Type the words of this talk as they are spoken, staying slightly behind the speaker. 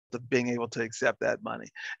of being able to accept that money.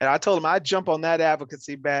 And I told him I'd jump on that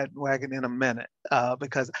advocacy bandwagon in a minute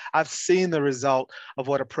because I've seen the result of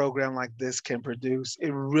what a program like this can produce.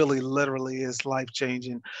 It really literally is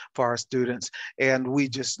life-changing for our students. And we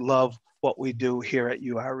just love what we do here at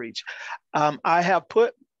UI Reach. I have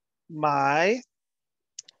put my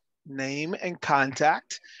name and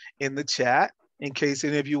contact in the chat in case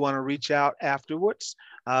any of you want to reach out afterwards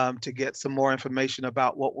to get some more information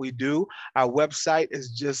about what we do. Our website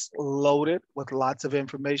is just loaded with lots of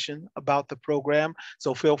information about the program,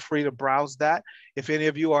 so feel free to browse that. If any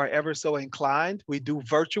of you are ever so inclined, we do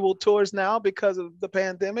virtual tours now because of the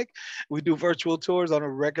pandemic. We do virtual tours on a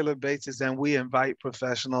regular basis, and we invite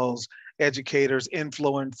professionals, educators,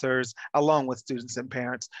 influencers, along with students and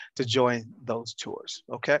parents to join those tours,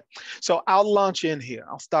 okay? So I'll launch in here.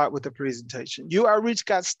 I'll start with the presentation. UI Reach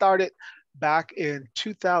got started back in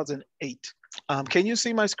 2008. Can you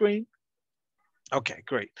see my screen? Okay,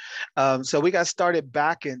 great. So we got started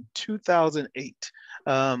back in 2008.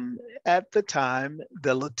 At the time,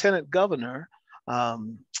 the lieutenant governor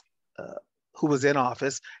who was in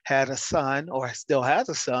office had a son, or still has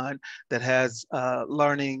a son, that has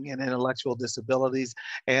learning and intellectual disabilities.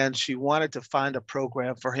 And she wanted to find a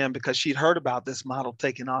program for him because she'd heard about this model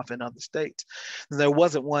taking off in other states. There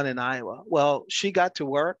wasn't one in Iowa. Well, she got to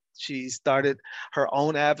work. She started her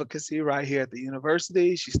own advocacy right here at the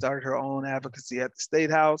university. She started her own advocacy at the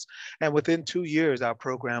State House. And within 2 years, our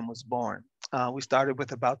program was born. We started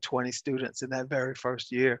with about 20 students in that very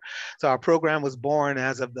first year. So our program was born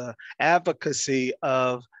as of the advocacy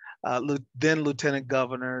of then Lieutenant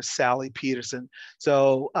Governor Sally Peterson.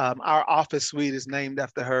 So our office suite is named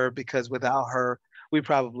after her because without her, we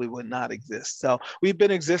probably would not exist. So we've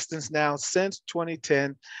been in existence now since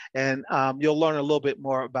 2010, and you'll learn a little bit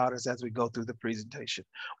more about us as we go through the presentation.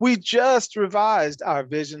 We just revised our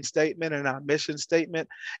vision statement and our mission statement,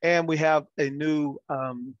 and we have a new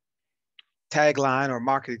tagline or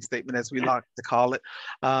marketing statement, as we like to call it.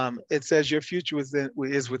 It says your future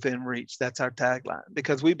is within reach. That's our tagline,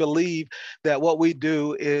 because we believe that what we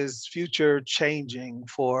do is future changing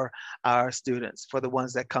for our students, for the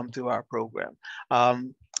ones that come through our program.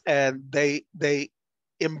 And they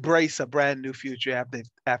embrace a brand new future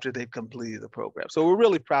after they've completed the program. So we're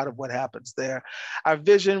really proud of what happens there. Our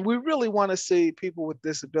vision, we really want to see people with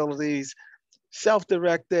disabilities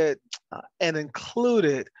self-directed and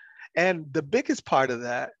included. And the biggest part of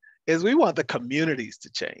that is we want the communities to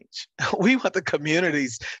change. We want the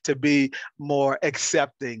communities to be more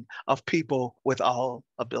accepting of people with all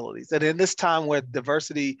abilities. And in this time where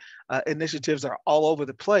diversity initiatives are all over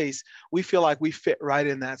the place, we feel like we fit right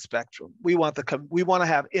in that spectrum. We want to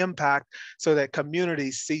have impact so that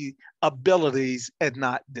communities see abilities and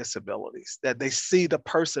not disabilities, that they see the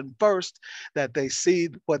person first, that they see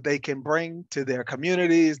what they can bring to their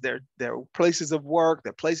communities, their places of work,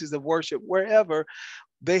 their places of worship, wherever.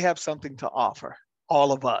 They have something to offer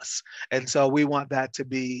all of us. And so we want that to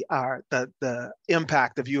be the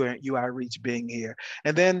impact of UI Reach being here.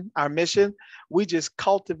 And then our mission, we just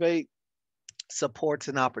cultivate supports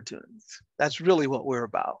and opportunities. That's really what we're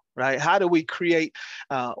about, right? How do we create,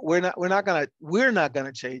 we're not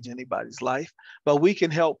gonna change anybody's life, but we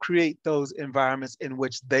can help create those environments in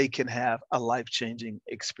which they can have a life-changing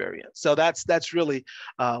experience. So that's really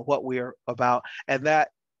what we're about. And that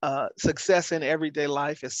success in everyday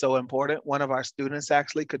life is so important. One of our students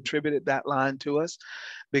actually contributed that line to us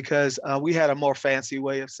because we had a more fancy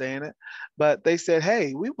way of saying it. But they said,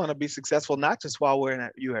 hey, we want to be successful not just while we're in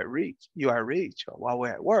UI Reach, or while we're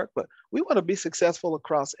at work, but we want to be successful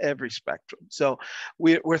across every spectrum. So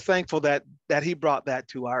we're thankful that he brought that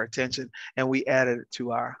to our attention, and we added it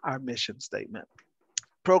to our mission statement.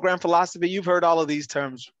 Program philosophy, you've heard all of these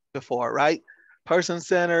terms before, right?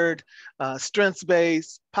 Person-centered,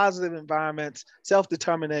 strengths-based, positive environments,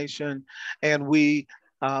 self-determination. And we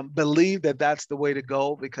believe that that's the way to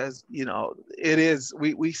go because, you know, it is,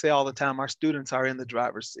 we say all the time, our students are in the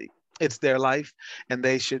driver's seat. It's their life, and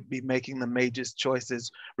they should be making the major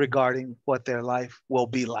choices regarding what their life will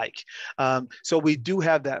be like. So we do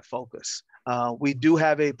have that focus. We do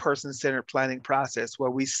have a person-centered planning process where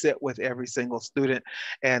we sit with every single student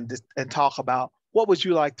and talk about what would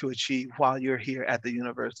you like to achieve while you're here at the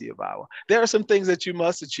University of Iowa? There are some things that you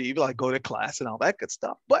must achieve, like go to class and all that good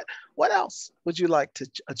stuff. But what else would you like to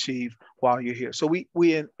achieve while you're here? So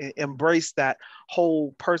we embrace that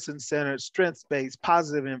whole person-centered, strengths-based,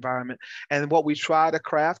 positive environment. And what we try to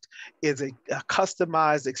craft is a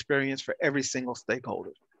customized experience for every single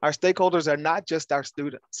stakeholder. Our stakeholders are not just our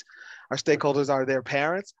students. Our stakeholders are their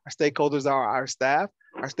parents. Our stakeholders are our staff.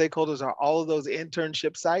 Our stakeholders are all of those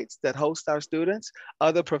internship sites that host our students,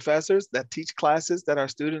 other professors that teach classes that our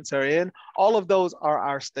students are in. All of those are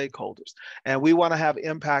our stakeholders. And we want to have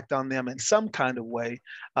impact on them in some kind of way.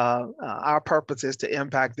 Our purpose is to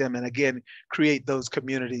impact them and, again, create those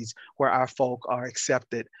communities where our folk are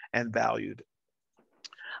accepted and valued.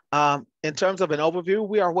 In terms of an overview,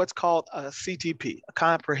 we are what's called a CTP, a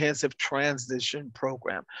Comprehensive Transition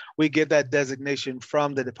Program. We get that designation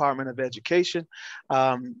from the Department of Education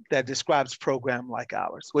that describes program like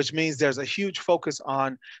ours, which means there's a huge focus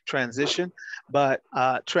on transition, but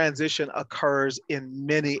transition occurs in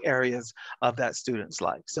many areas of that student's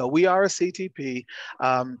life. So we are a CTP.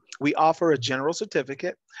 We offer a general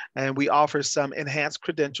certificate, and we offer some enhanced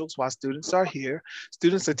credentials while students are here.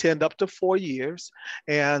 Students attend up to 4 years,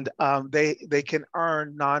 and they can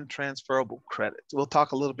earn non-transferable credits. We'll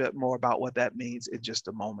talk a little bit more about what that means in just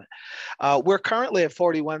a moment. We're currently at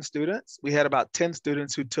 41 students. We had about 10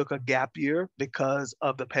 students who took a gap year because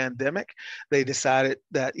of the pandemic. They decided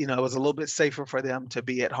that, you know, it was a little bit safer for them to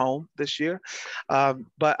be at home this year.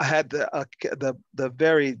 But I had the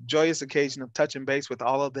very joyous occasion of touching base with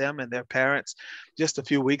all of them and their parents just a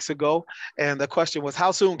few weeks ago. And the question was,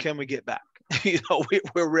 how soon can we get back? You know,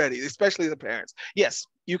 we're ready, especially the parents. Yes,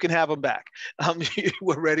 you can have them back.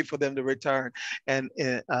 We're ready for them to return and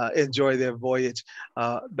enjoy their voyage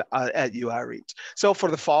at UI Reach. So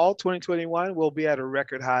for the fall 2021, we'll be at a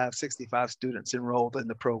record high of 65 students enrolled in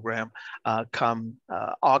the program come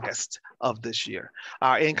August of this year.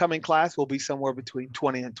 Our incoming class will be somewhere between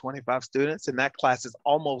 20 and 25 students, and that class is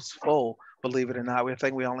almost full. Believe it or not, we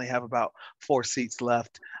think we only have about 4 seats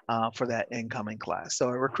left for that incoming class. So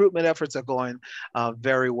our recruitment efforts are going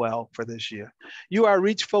very well for this year. UI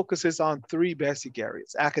Reach focuses on 3 basic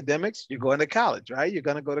areas. Academics, you're going to college, right? You're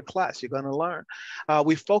going to go to class, you're going to learn.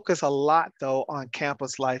 We focus a lot, though, on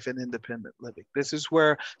campus life and independent living. This is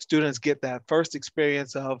where students get that first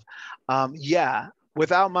experience of,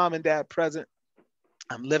 without mom and dad present,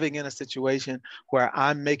 I'm living in a situation where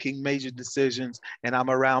I'm making major decisions and I'm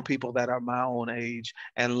around people that are my own age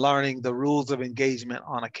and learning the rules of engagement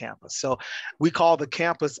on a campus. So we call the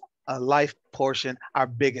campus life portion our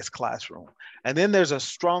biggest classroom. And then there's a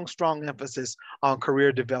strong emphasis on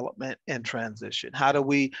career development and transition. How do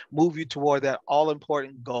we move you toward that all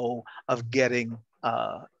important goal of getting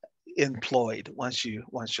employed once you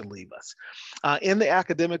leave us. In the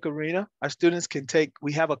academic arena, our students can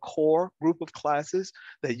we have a core group of classes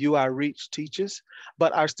that UI Reach teaches,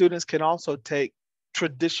 but our students can also take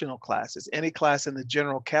traditional classes, any class in the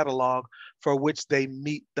general catalog for which they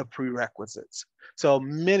meet the prerequisites. So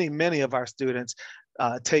many of our students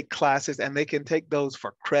take classes, and they can take those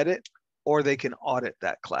for credit or they can audit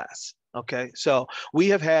that class. Okay, so we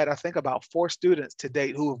have had, I think, about 4 students to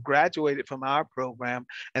date who have graduated from our program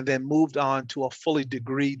and then moved on to a fully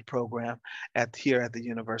degreed program here at the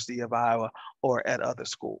University of Iowa or at other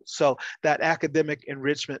schools. So that academic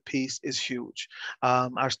enrichment piece is huge.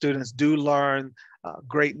 Our students do learn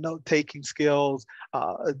great note-taking skills,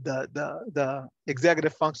 the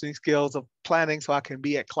executive functioning skills of planning so I can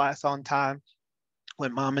be at class on time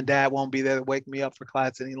when mom and dad won't be there to wake me up for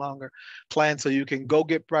class any longer. Plan so you can go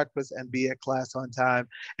get breakfast and be at class on time,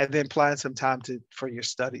 and then plan some time for your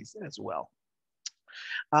studies as well.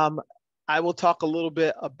 I will talk a little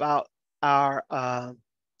bit about a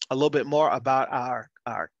little bit more about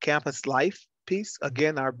our campus life piece.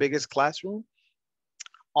 Again, our biggest classroom.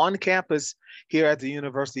 On campus here at the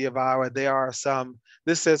University of Iowa, there are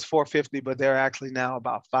this says 450, but there are actually now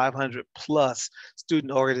about 500 plus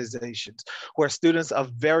student organizations where students of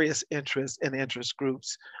various interests and interest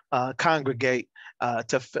groups congregate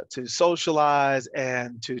to socialize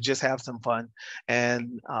and to just have some fun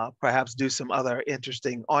and perhaps do some other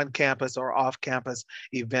interesting on-campus or off-campus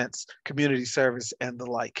events, community service, and the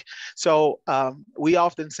like. So we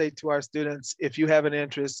often say to our students, if you have an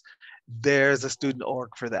interest, there's a student org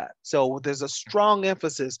for that. So there's a strong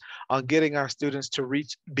emphasis on getting our students to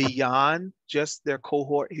reach beyond just their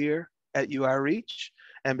cohort here at UI Reach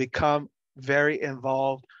and become very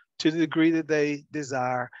involved to the degree that they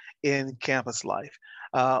desire in campus life.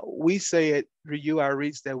 We say at UI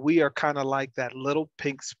Reach that we are kind of like that little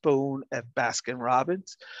pink spoon at Baskin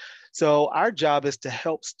Robbins. So our job is to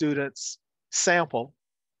help students sample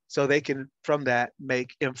so they can, from that,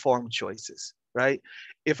 make informed choices. Right?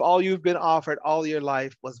 If all you've been offered all your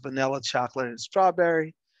life was vanilla chocolate and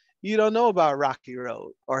strawberry, you don't know about Rocky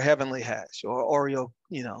Road or Heavenly Hash or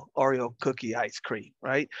Oreo cookie ice cream,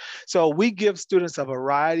 right? So we give students a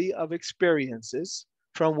variety of experiences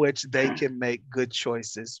from which they can make good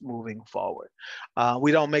choices moving forward.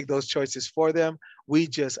 We don't make those choices for them. We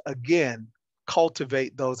just, again,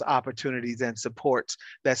 cultivate those opportunities and supports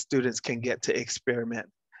that students can get to experiment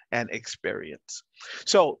and experience.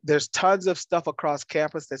 So there's tons of stuff across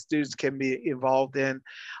campus that students can be involved in.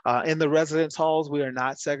 In the residence halls, we are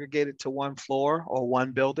not segregated to one floor or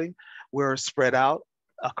one building. We're spread out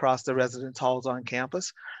across the residence halls on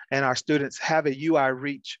campus. And our students have a UI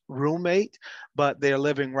Reach roommate, but they're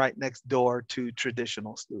living right next door to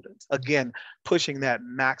traditional students. Again, pushing that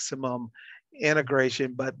maximum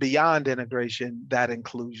integration, but beyond integration, that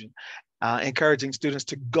inclusion. Encouraging students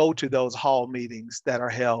to go to those hall meetings that are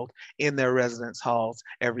held in their residence halls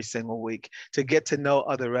every single week, to get to know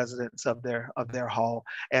other residents of their hall,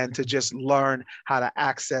 and to just learn how to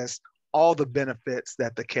access all the benefits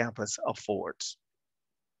that the campus affords.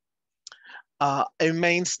 A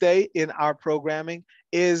mainstay in our programming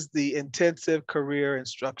is the intensive career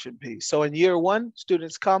instruction piece. So in year one,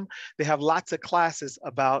 students come, they have lots of classes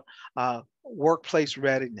about workplace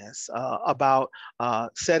readiness, about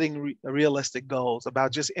setting realistic goals,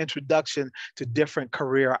 about just introduction to different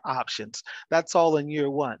career options. That's all in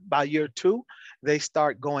year one. By year two, they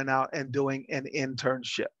start going out and doing an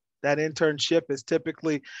internship. That internship is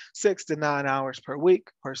typically 6 to 9 hours per week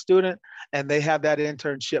per student, and they have that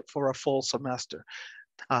internship for a full semester.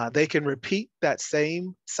 They can repeat that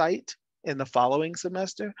same site in the following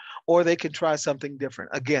semester, or they can try something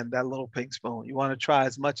different. Again, that little pink spoon. You want to try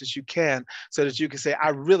as much as you can so that you can say, I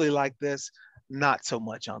really like this, not so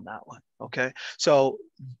much on that one, okay? So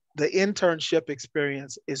the internship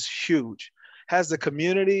experience is huge. Has the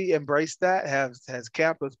community embraced that? Has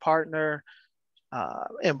campus partner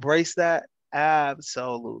embrace that?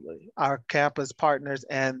 Absolutely. Our campus partners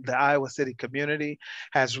and the Iowa City community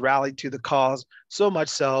has rallied to the cause, so much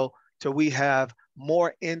so till we have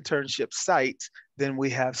more internship sites than we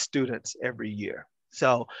have students every year.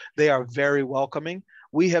 So they are very welcoming.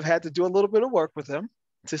 We have had to do a little bit of work with them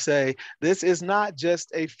to say, this is not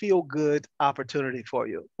just a feel-good opportunity for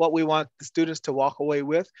you. What we want the students to walk away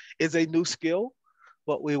with is a new skill.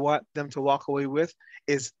 What we want them to walk away with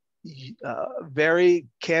is very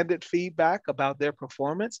candid feedback about their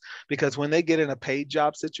performance, because when they get in a paid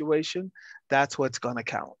job situation, that's what's going to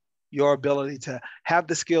count. Your ability to have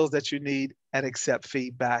the skills that you need and accept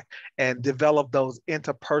feedback and develop those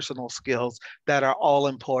interpersonal skills that are all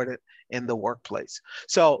important in the workplace.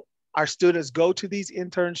 So our students go to these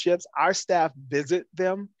internships. Our staff visit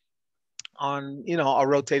them on a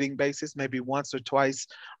rotating basis, maybe once or twice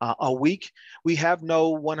a week. We have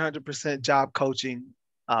no 100% job coaching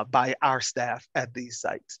by our staff at these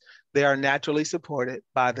sites. They are naturally supported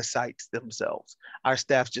by the sites themselves. Our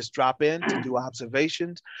staff just drop in to do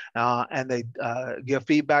observations and they give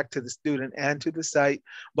feedback to the student and to the site,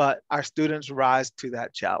 but our students rise to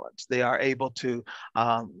that challenge. They are able to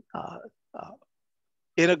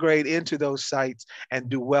integrate into those sites and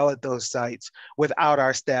do well at those sites without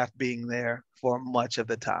our staff being there for much of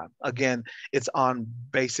the time. Again, it's on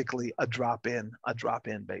basically a drop-in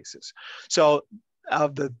basis. So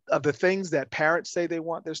of the things that parents say they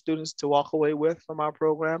want their students to walk away with from our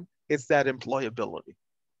program, it's that employability.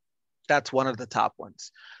 That's one of the top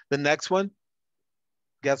ones. The next one,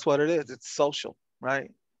 guess what it is? It's social,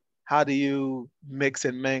 right? How do you mix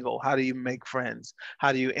and mingle? How do you make friends?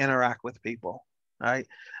 How do you interact with people, right?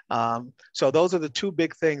 So those are the two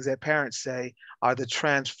big things that parents say are the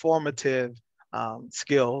transformative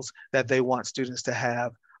skills that they want students to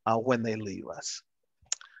have when they leave us.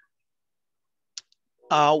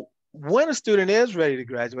 When a student is ready to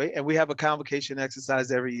graduate, and we have a convocation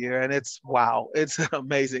exercise every year, and it's an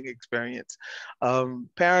amazing experience.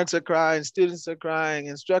 Parents are crying, students are crying,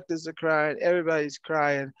 instructors are crying, everybody's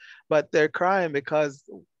crying, but they're crying because,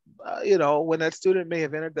 when that student may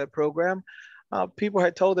have entered that program, people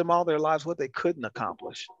had told them all their lives what they couldn't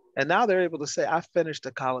accomplish. And now they're able to say, I finished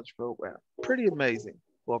a college program. Pretty amazing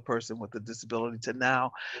for a person with a disability to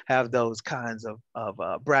now have those kinds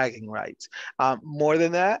of bragging rights. More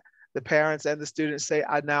than that, the parents and the students say,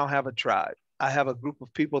 I now have a tribe. I have a group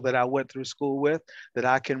of people that I went through school with that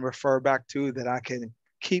I can refer back to, that I can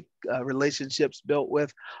keep relationships built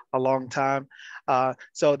with a long time.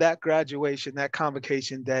 So that graduation, that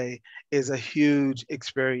convocation day is a huge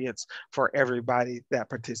experience for everybody that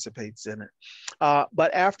participates in it.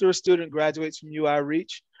 But after a student graduates from UI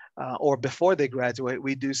Reach, or before they graduate,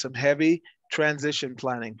 we do some heavy transition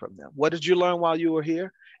planning from them. What did you learn while you were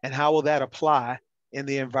here? And how will that apply in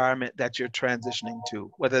the environment that you're transitioning to,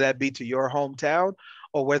 whether that be to your hometown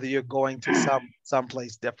or whether you're going to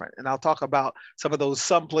someplace different. And I'll talk about some of those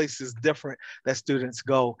some places different that students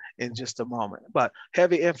go in just a moment. But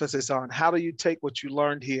heavy emphasis on how do you take what you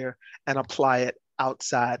learned here and apply it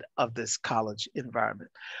outside of this college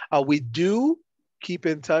environment. We do keep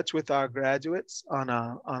in touch with our graduates on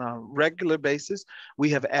a regular basis. We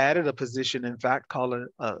have added a position, in fact, called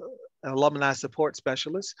an alumni support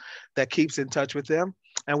specialist that keeps in touch with them.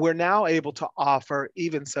 And we're now able to offer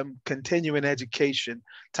even some continuing education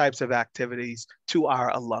types of activities to our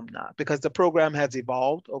alumni because the program has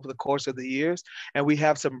evolved over the course of the years. And we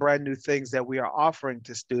have some brand new things that we are offering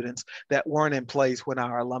to students that weren't in place when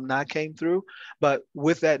our alumni came through. But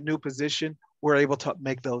with that new position, we're able to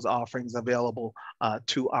make those offerings available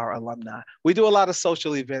to our alumni. We do a lot of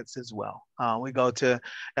social events as well. We go to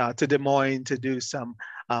Des Moines to do some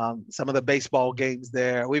of the baseball games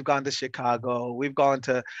there. We've gone to Chicago. We've gone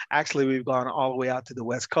all the way out to the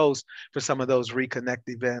West Coast for some of those reconnect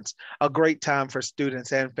events. A great time for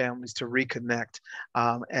students and families to reconnect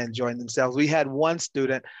and join themselves. We had one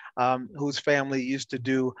student whose family used to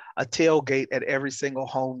do a tailgate at every single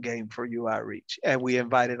home game for UI Reach, and we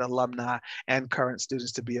invited alumni and current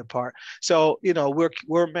students to be a part. So, you know,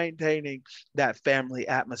 we're maintaining that family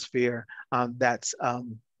atmosphere that's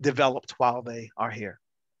developed while they are here.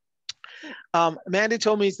 Mandy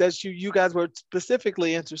told me that you guys were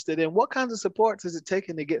specifically interested in what kinds of supports is it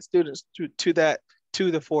taking to get students to that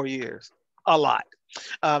 2 to 4 years? A lot.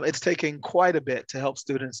 It's taking quite a bit to help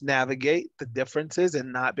students navigate the differences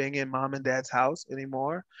in not being in mom and dad's house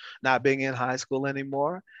anymore, not being in high school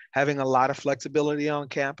anymore, having a lot of flexibility on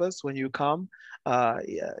campus when you come.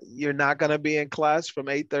 You're not going to be in class from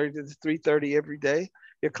 8:30 to 3:30 every day.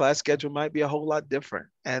 Your class schedule might be a whole lot different,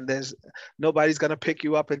 and nobody's going to pick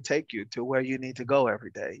you up and take you to where you need to go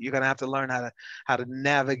every day. You're going to have to learn how to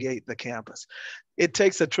navigate the campus. It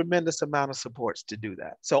takes a tremendous amount of supports to do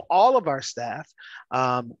that. So all of our staff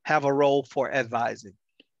have a role for advising.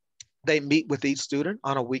 They meet with each student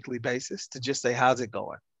on a weekly basis to just say, how's it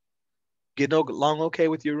going? Getting along okay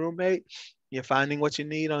with your roommate? You're finding what you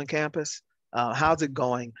need on campus? How's it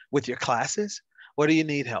going with your classes? Where do you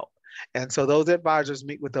need help? And so those advisors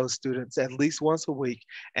meet with those students at least once a week,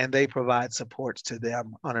 and they provide supports to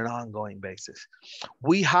them on an ongoing basis.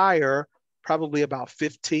 We hire probably about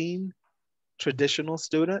 15 traditional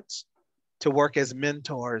students to work as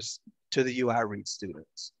mentors to the UI Reach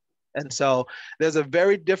students. And so there's a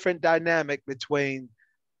very different dynamic between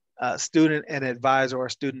student and advisor, or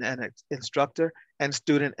student and instructor, and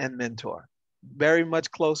student and mentor. Very much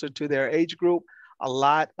closer to their age group, a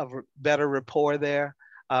lot of better rapport there.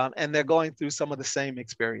 And they're going through some of the same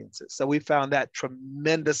experiences. So we found that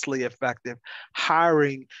tremendously effective,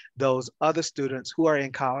 hiring those other students who are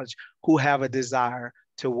in college who have a desire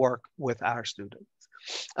to work with our students.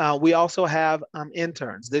 We also have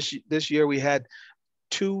interns. This year we had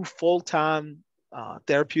 2 full-time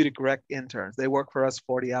therapeutic rec interns. They work for us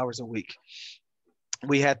 40 hours a week.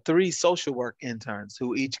 We had 3 social work interns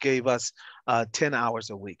who each gave us 10 hours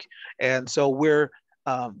a week. And so we're,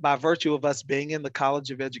 by virtue of us being in the College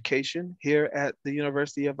of Education here at the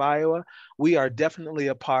University of Iowa, we are definitely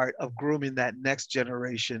a part of grooming that next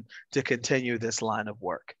generation to continue this line of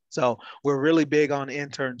work. So we're really big on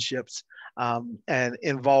internships and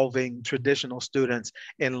involving traditional students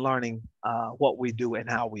in learning what we do and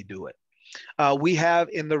how we do it. We have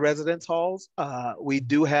in the residence halls, we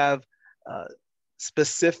do have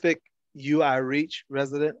specific UI Reach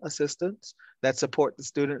resident assistants that support the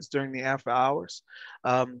students during the after hours.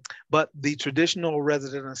 But the traditional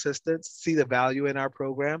resident assistants see the value in our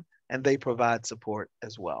program, and they provide support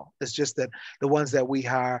as well. It's just that the ones that we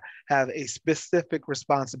hire have a specific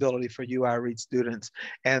responsibility for UI Reach students,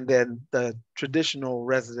 and then the traditional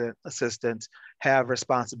resident assistants have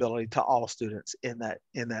responsibility to all students in that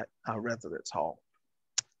residence hall.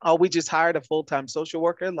 We just hired a full-time social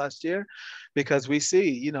worker last year because we see,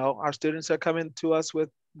 you know, our students are coming to us with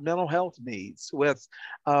mental health needs, with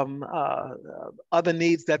other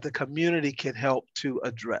needs that the community can help to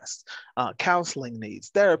address, counseling needs,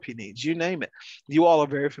 therapy needs, you name it. You all are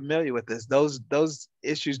very familiar with this. Those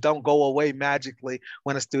issues don't go away magically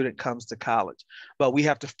when a student comes to college, but we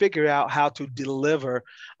have to figure out how to deliver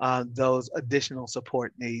those additional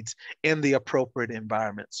support needs in the appropriate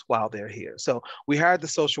environments while they're here. So we hired the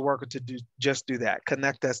social worker to just do that,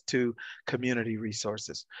 connect us to community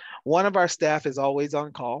resources. One of our staff is always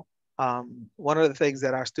on call. One of the things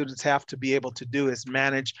that our students have to be able to do is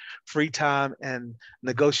manage free time and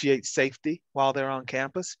negotiate safety while they're on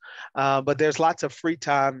campus. But there's lots of free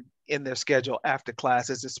time in their schedule after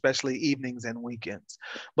classes, especially evenings and weekends.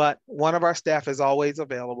 But one of our staff is always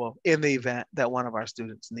available in the event that one of our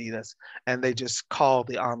students need us, and they just call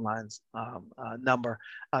the online number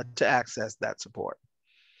to access that support.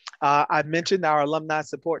 I mentioned our alumni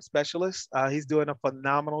support specialist. He's doing a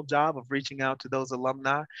phenomenal job of reaching out to those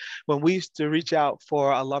alumni. When we used to reach out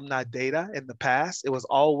for alumni data in the past, it was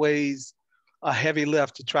always a heavy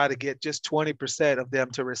lift to try to get just 20% of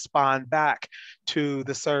them to respond back to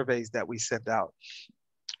the surveys that we sent out.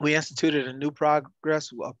 We instituted a new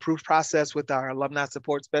proof process with our alumni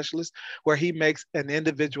support specialist, where he makes an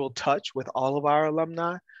individual touch with all of our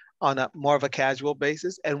alumni on a more of a casual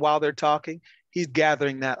basis. And while they're talking, he's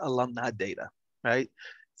gathering that alumni data, right?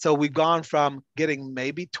 So we've gone from getting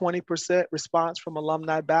maybe 20% response from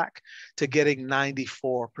alumni back to getting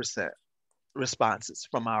 94% responses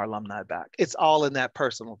from our alumni back. It's all in that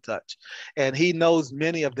personal touch. And he knows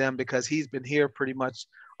many of them because he's been here pretty much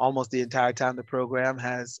almost the entire time the program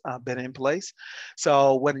has been in place.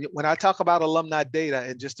 So when I talk about alumni data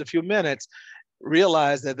in just a few minutes,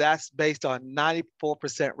 realize that that's based on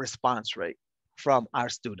 94% response rate from our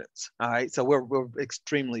students. All right, so we're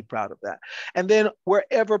extremely proud of that. And then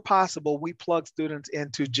wherever possible, we plug students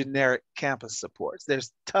into generic campus supports.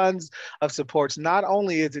 There's tons of supports. Not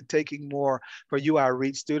only is it taking more for UR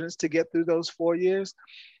Reach students to get through those 4 years,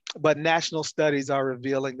 but national studies are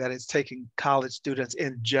revealing that it's taking college students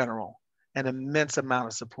in general an immense amount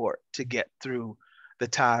of support to get through the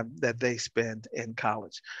time that they spend in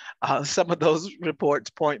college. Some of those reports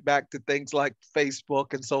point back to things like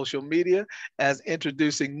Facebook and social media as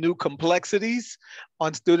introducing new complexities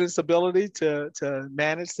on students' ability to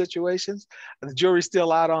manage situations. The jury's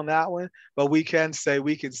still out on that one, but we can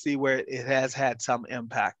see where it has had some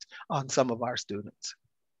impact on some of our students.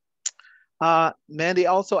 Mandy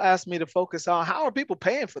also asked me to focus on how are people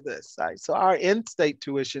paying for this, right? So our in-state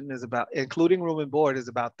tuition is about, including room and board, is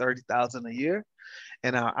about $30,000 a year.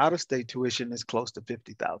 And our out-of-state tuition is close to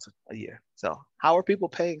 $50,000 a year. So how are people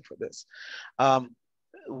paying for this?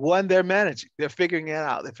 One, they're managing, they're figuring it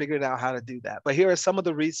out. They're figuring out how to do that. But here are some of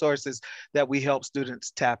the resources that we help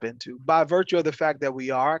students tap into. By virtue of the fact that we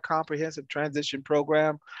are a comprehensive transition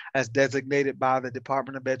program as designated by the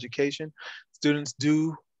Department of Education, students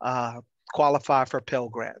do qualify for Pell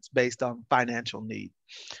Grants based on financial need.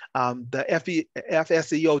 The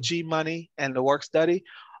FSEOG money and the work study,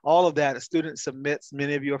 all of that, a student submits,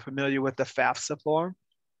 many of you are familiar with the FAFSA form.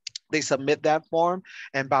 They submit that form,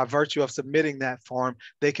 and by virtue of submitting that form,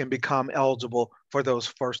 they can become eligible for those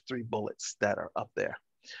first 3 bullets that are up there.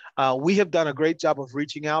 We have done a great job of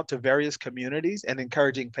reaching out to various communities and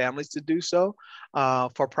encouraging families to do so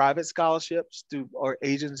for private scholarships or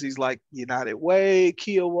agencies like United Way,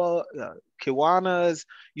 Kiwanis,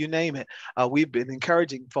 you name it. We've been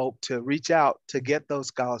encouraging folk to reach out to get those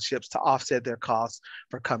scholarships to offset their costs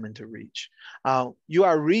for coming to Reach.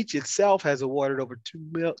 UR Reach itself has awarded over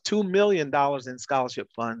 $2 million in scholarship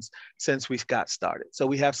funds since we got started. So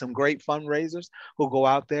we have some great fundraisers who go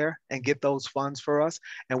out there and get those funds for us,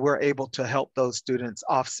 and we're able to help those students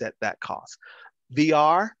offset that cost.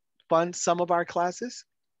 VR funds some of our classes,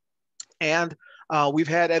 and we've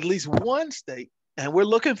had at least one state, and we're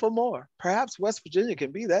looking for more. Perhaps West Virginia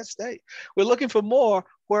can be that state. We're looking for more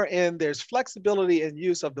wherein there's flexibility in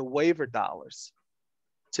use of the waiver dollars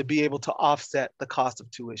to be able to offset the cost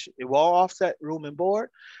of tuition. It won't offset room and board,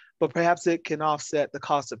 but perhaps it can offset the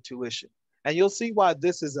cost of tuition. And you'll see why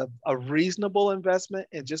this is a reasonable investment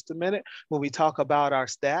in just a minute when we talk about our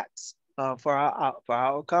stats for our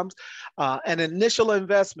outcomes. An initial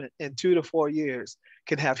investment in 2 to 4 years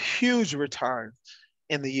can have huge returns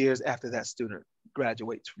in the years after that student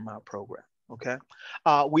graduates from our program, okay?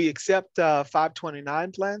 We accept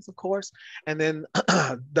 529 plans, of course, and then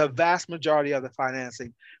the vast majority of the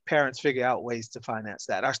financing, parents figure out ways to finance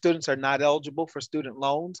that. Our students are not eligible for student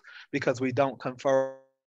loans because we don't confer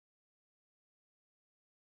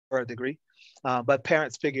a degree, but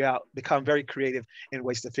parents become very creative in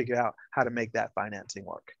ways to figure out how to make that financing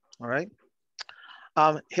work, all right?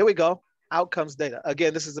 Here we go. Outcomes data.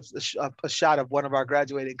 Again, this is a shot of one of our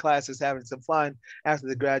graduating classes having some fun after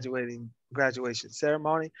the graduation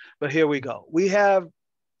ceremony. But here we go. We have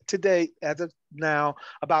today, as of now,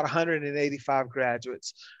 about 185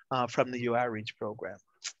 graduates from the UR Reach program.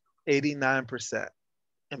 89%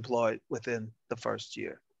 employed within the first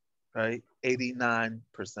year, right? 89%.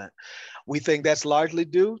 We think that's largely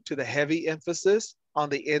due to the heavy emphasis on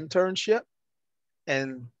the internship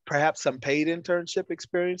and perhaps some paid internship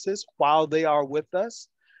experiences while they are with us.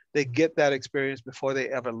 They get that experience before they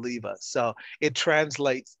ever leave us. So it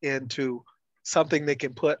translates into something they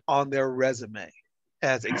can put on their resume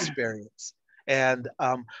as experience. And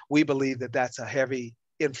we believe that that's a heavy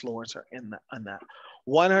influencer in that.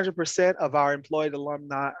 100% of our employed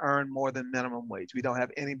alumni earn more than minimum wage. We don't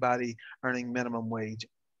have anybody earning minimum wage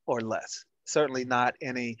or less. Certainly not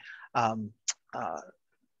any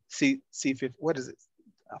C50, what is it?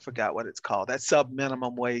 I forgot what it's called. That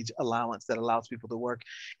sub-minimum wage allowance that allows people to work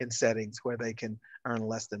in settings where they can earn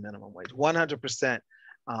less than minimum wage. 100%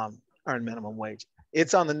 earn minimum wage.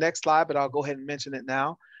 It's on the next slide, but I'll go ahead and mention it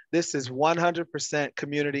now. This is 100%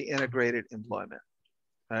 community integrated employment,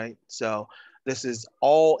 right? So this is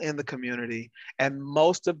all in the community, and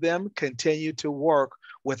most of them continue to work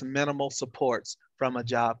with minimal supports from a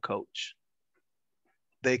job coach.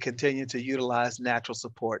 They continue to utilize natural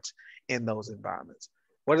supports in those environments.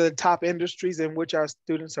 What are the top industries in which our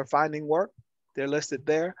students are finding work? They're listed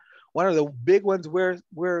there. One of the big ones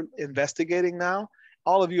we're investigating now,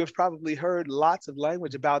 all of you have probably heard lots of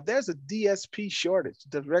language about, there's a DSP shortage,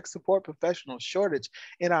 direct support professional shortage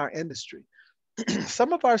in our industry.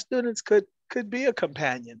 Some of our students could be a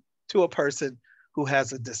companion to a person who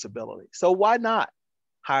has a disability. So why not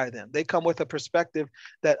hire them? They come with a perspective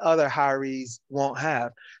that other hirees won't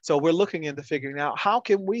have. So we're looking into figuring out how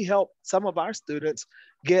can we help some of our students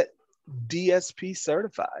get DSP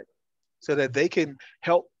certified so that they can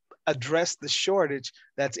help address the shortage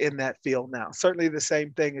that's in that field now. Certainly the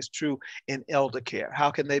same thing is true in elder care.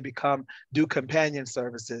 How can they do companion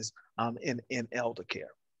services in elder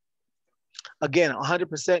care? Again,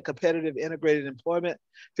 100% competitive integrated employment.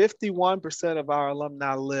 51% of our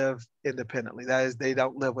alumni live independently. That is, they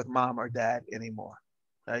don't live with mom or dad anymore,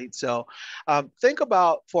 right? So think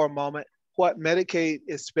about for a moment what Medicaid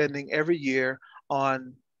is spending every year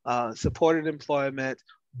on supported employment,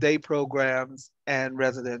 day programs, and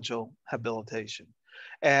residential habilitation.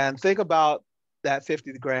 And think about that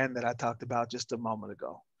 50 grand that I talked about just a moment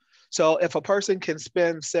ago. So if a person can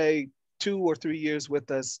spend, say, 2 or 3 years with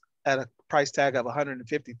us at a price tag of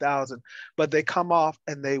 150,000, but they come off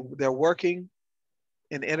and they're working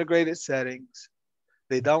in integrated settings.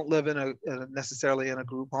 They don't live necessarily in a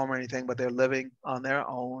group home or anything, but they're living on their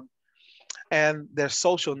own, and their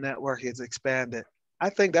social network is expanded. I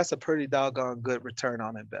think that's a pretty doggone good return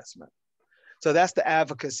on investment. So that's the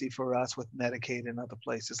advocacy for us with Medicaid and other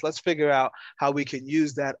places. Let's figure out how we can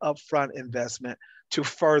use that upfront investment to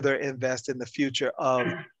further invest in the future of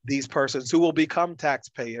these persons who will become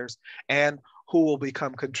taxpayers and who will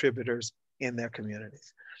become contributors in their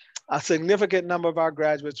communities. A significant number of our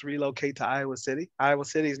graduates relocate to Iowa City. Iowa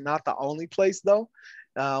City is not the only place though.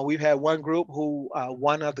 We've had one group who,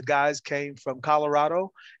 one of the guys came from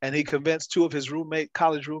Colorado, and he convinced 2 of his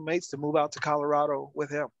college roommates to move out to Colorado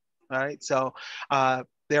with him. All right, so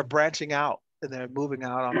they're branching out and they're moving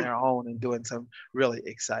out on their own and doing some really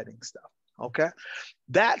exciting stuff. Okay,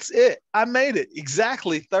 that's it. I made it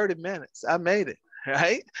exactly 30 minutes. I made it.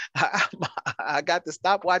 Right? I got the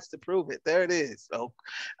stopwatch to prove it. There it is. So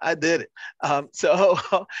I did it. So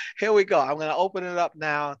here we go. I'm going to open it up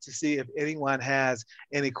now to see if anyone has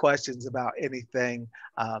any questions about anything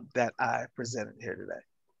that I presented here today.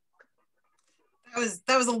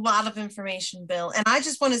 That was a lot of information, Bill. And I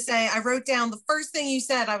just want to say, I wrote down the first thing you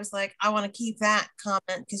said. I was like, I want to keep that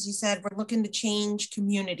comment because you said we're looking to change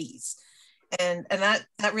communities. And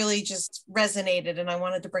that really just resonated, and I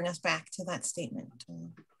wanted to bring us back to that statement.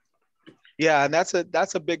 Yeah, and that's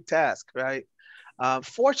a big task, right?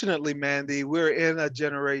 Fortunately, Mandy, we're in a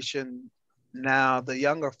generation now, the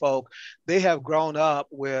younger folk, they have grown up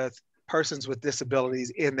with persons with disabilities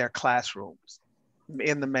in their classrooms,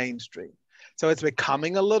 in the mainstream. So it's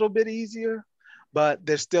becoming a little bit easier, but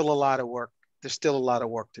there's still a lot of work. There's still a lot of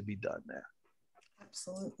work to be done there.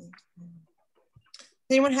 Absolutely.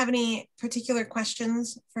 Anyone have any particular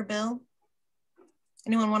questions for Bill?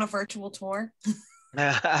 Anyone want a virtual tour?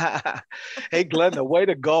 Hey, Glenda, way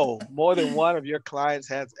to go. More than one of your clients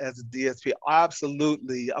has as a DSP.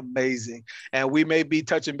 Absolutely amazing. And we may be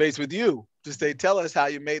touching base with you to say, tell us how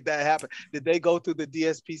you made that happen. Did they go through the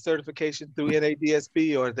DSP certification through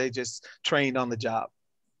NADSP, or they just trained on the job?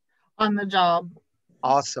 On the job.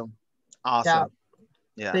 Awesome. Awesome.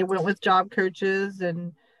 Yeah. They went with job coaches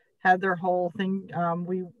and had their whole thing.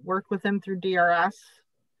 We work with them through DRS,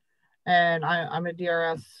 and I'm a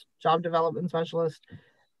DRS job development specialist.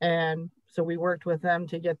 And so we worked with them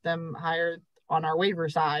to get them hired on our waiver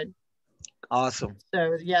side. Awesome.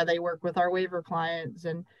 So yeah, they work with our waiver clients,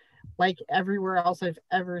 and like everywhere else I've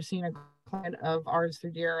ever seen a client of ours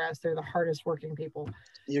through DRS, they're the hardest working people.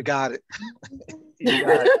 You got it. You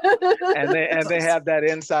got it. And they have that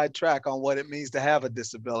inside track on what it means to have a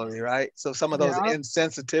disability, right? So some of those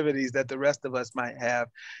insensitivities that the rest of us might have,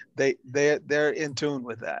 they're in tune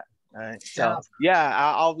with that. Right. So yeah,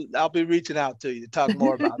 I'll be reaching out to you to talk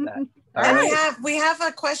more about that. And we have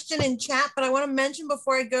a question in chat, but I want to mention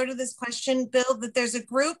before I go to this question, Bill, that there's a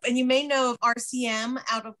group, and you may know of RCM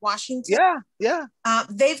out of Washington. Yeah.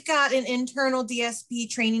 They've got an internal DSP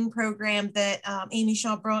training program that Amy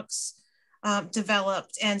Shaw Brooks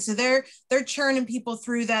developed. And so they're churning people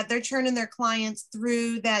through that. They're churning their clients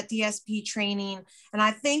through that DSP training. And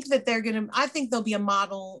I think that I think they'll be a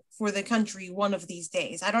model for the country one of these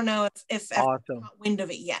days. I don't know if awesome. Got wind of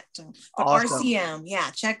it yet. But awesome. RCM, yeah,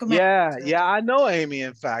 check them out. Yeah, I know Amy,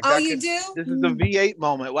 in fact. Oh, you do? This is the V8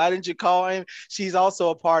 moment. Why didn't you call Amy? She's also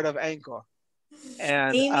a part of Anchor.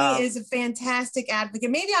 And Amy is a fantastic advocate.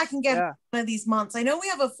 Maybe I can get her one of these months. I know we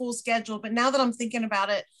have a full schedule, but now that I'm thinking about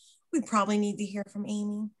it, we probably need to hear from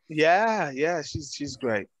Amy. Yeah, she's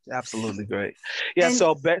great. Absolutely great. Yeah, and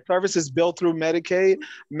so services billed through Medicaid.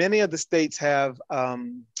 Many of the states have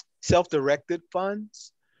self-directed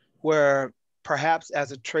funds where perhaps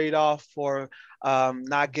as a trade-off for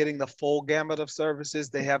not getting the full gamut of services,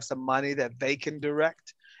 they have some money that they can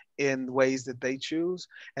direct in ways that they choose.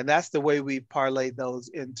 And that's the way we parlay those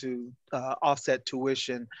into offset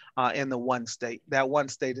tuition in the one state. That one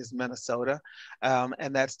state is Minnesota.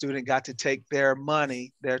 And that student got to take their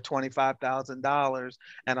money, their $25,000,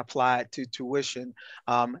 and apply it to tuition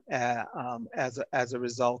as a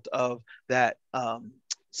result of that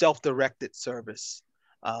self-directed service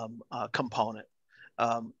component.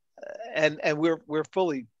 And we're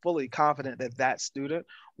fully confident that that student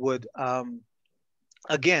would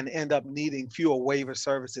again, end up needing fewer waiver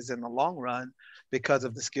services in the long run because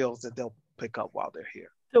of the skills that they'll pick up while they're here.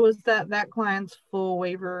 So was that client's full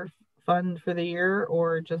waiver fund for the year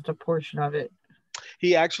or just a portion of it?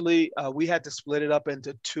 He actually, we had to split it up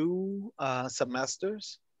into 2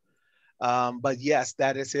 semesters. But yes,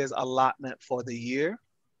 that is his allotment for the year.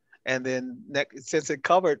 And then since it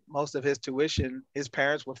covered most of his tuition, his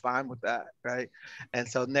parents were fine with that, right? And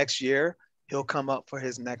so next year, he'll come up for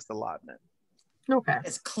his next allotment. Okay.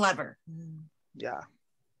 It's clever. Yeah.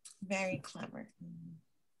 Very clever.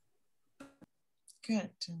 Good.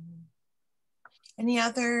 Any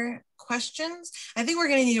other questions? I think we're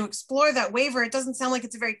going to need to explore that waiver. It doesn't sound like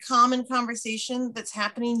it's a very common conversation that's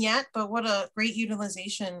happening yet, but what a great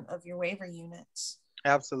utilization of your waiver units.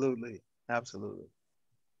 Absolutely. Absolutely.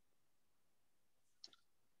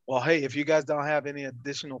 Well, hey, if you guys don't have any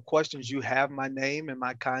additional questions, you have my name and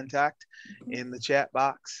my contact in the chat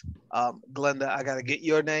box. Glenda, I got to get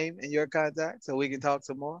your name and your contact so we can talk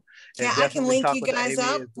some more. And yeah, I can link you guys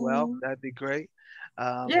up. As well. That'd be great.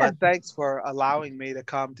 But thanks for allowing me to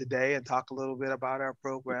come today and talk a little bit about our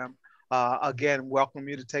program. Again, welcome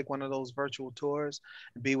you to take one of those virtual tours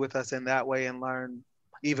and be with us in that way and learn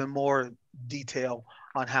even more detail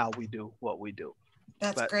on how we do what we do.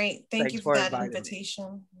 That's great. Thank you for that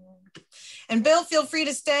invitation. And Bill, feel free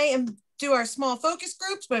to stay and do our small focus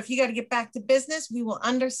groups, but if you got to get back to business, we will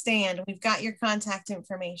understand. We've got your contact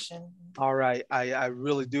information. All right. I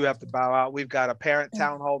really do have to bow out. We've got a parent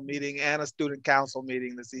town hall meeting and a student council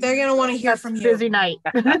meeting this evening. They're going to want to hear from you. Busy night.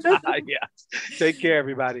 Yes. Take care,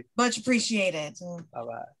 everybody. Much appreciated.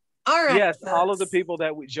 Bye-bye. All right. Yes, all of the people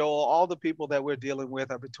that all the people that we're dealing with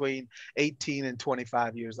are between 18 and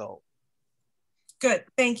 25 years old. Good.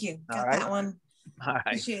 Thank you. Got right. that one. All right.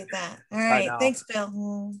 Appreciate that. All right. Thanks,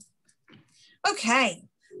 Bill. Okay.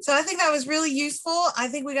 So I think that was really useful. I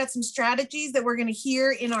think we got some strategies that we're going to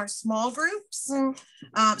hear in our small groups.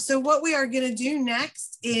 So what we are going to do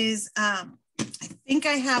next is, I think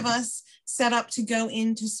I have us set up to go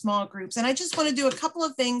into small groups. And I just want to do a couple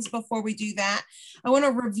of things before we do that. I want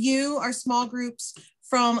to review our small groups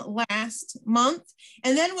from last month.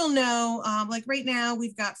 And then we'll know, like right now,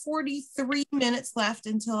 we've got 43 minutes left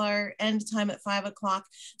until our end time at 5 o'clock.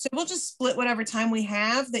 So we'll just split whatever time we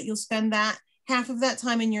have that you'll spend that half of that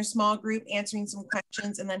time in your small group answering some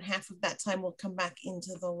questions, and then half of that time will come back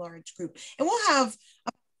into the large group. And we'll have 6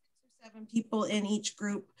 or 7 people in each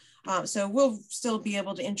group. So we'll still be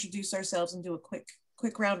able to introduce ourselves and do a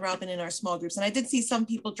quick round robin in our small groups. And I did see some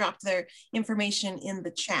people drop their information in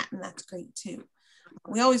the chat, and that's great too.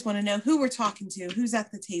 We always want to know who we're talking to, who's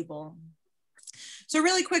at the table. So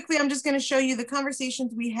really quickly, I'm just going to show you the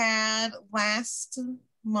conversations we had last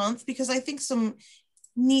month, because I think some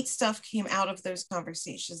neat stuff came out of those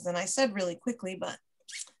conversations. And I said really quickly, but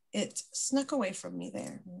it snuck away from me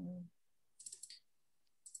there.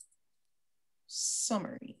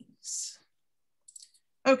 Summaries.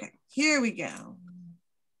 Okay, here we go.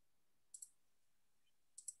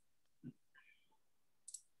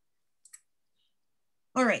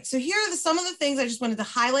 All right, so here are some of the things I just wanted to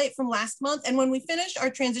highlight from last month. And when we finish our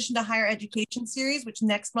transition to higher education series, which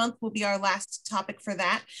next month will be our last topic for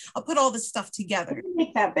that, I'll put all this stuff together. Can you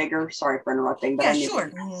make that bigger? Sorry for interrupting. But yeah,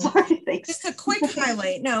 sure. Sorry, thanks. Just a quick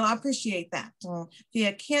highlight. No, I appreciate that. If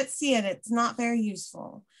you can't see it, it's not very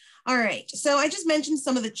useful. All right, so I just mentioned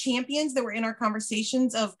some of the champions that were in our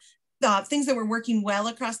conversations of things that were working well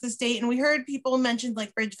across the state. And we heard people mentioned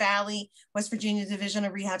like Bridge Valley, West Virginia Division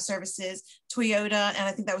of Rehab Services, Toyota, and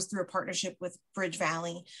I think that was through a partnership with Bridge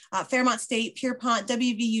Valley, Fairmont State, Pierpont,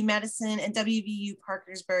 WVU Medicine, and WVU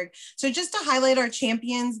Parkersburg. So just to highlight our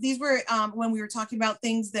champions, these were when we were talking about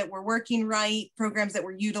things that were working right, programs that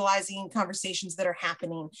were utilizing, conversations that are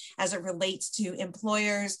happening as it relates to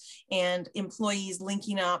employers and employees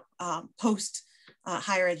linking up post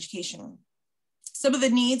higher education. Some of the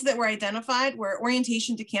needs that were identified were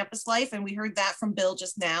orientation to campus life, and we heard that from Bill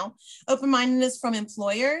just now. Open-mindedness from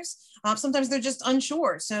employers. Sometimes they're just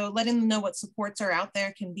unsure, so letting them know what supports are out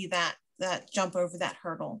there can be that jump over that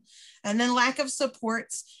hurdle. And then lack of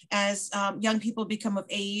supports as young people become of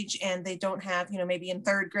age and they don't have, maybe in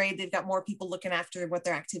 3rd grade, they've got more people looking after what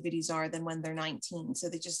their activities are than when they're 19. So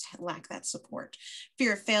they just lack that support.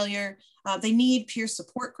 Fear of failure. They need peer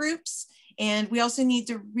support groups. And we also need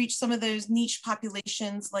to reach some of those niche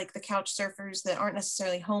populations like the couch surfers that aren't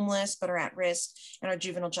necessarily homeless, but are at risk, and our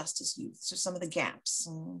juvenile justice youth. So some of the gaps.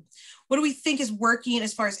 What do we think is working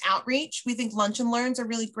as far as outreach? We think lunch and learns are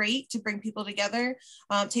really great to bring people together,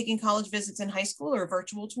 taking college visits in high school or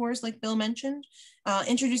virtual tours like Bill mentioned,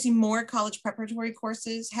 introducing more college preparatory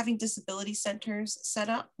courses, having disability centers set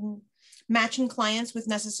up, matching clients with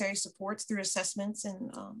necessary supports through assessments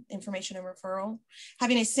and information and referral.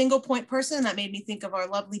 Having a single point person, that made me think of our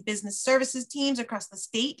lovely business services teams across the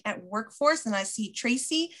state at Workforce, and I see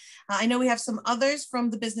Tracy. I know we have some others from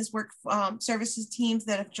the business work services teams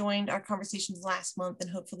that have joined our conversations last month, and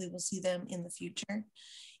hopefully we'll see them in the future.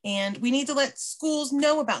 And we need to let schools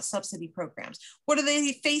know about subsidy programs. What are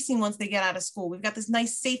they facing once they get out of school? We've got this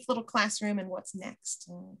nice, safe little classroom, and what's next?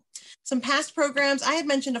 Some past programs, I had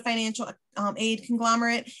mentioned a financial aid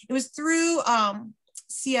conglomerate. It was through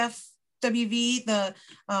CFWV,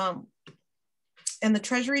 and the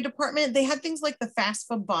Treasury Department. They had things like the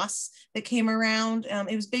FAFSA bus that came around.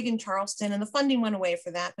 It was big in Charleston, and the funding went away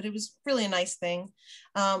for that, but it was really a nice thing.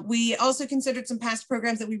 We also considered some past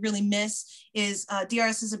programs that we really miss is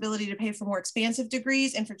DRS's ability to pay for more expansive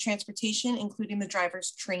degrees and for transportation, including the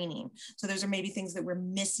driver's training. So those are maybe things that we're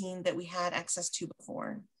missing that we had access to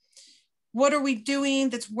before. What are we doing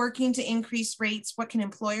that's working to increase rates? What can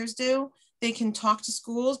employers do? They can talk to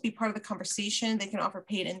schools, be part of the conversation. They can offer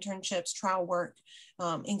paid internships, trial work,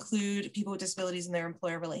 include people with disabilities in their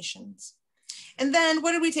employer relations. And then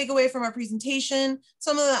what did we take away from our presentation?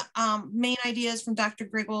 Some of the main ideas from Dr.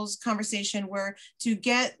 Griggle's conversation were to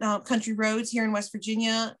get Country Roads here in West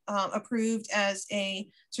Virginia approved as a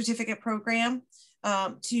certificate program,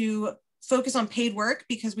 to focus on paid work,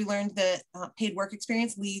 because we learned that paid work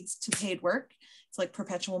experience leads to paid work. It's like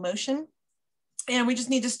perpetual motion. And we just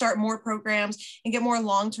need to start more programs and get more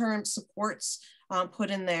long-term supports put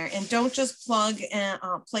in there. And don't just plug and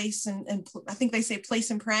place and I think they say place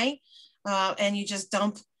and pray. And you just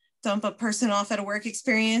dump a person off at a work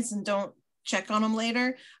experience and don't check on them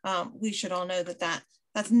later. We should all know that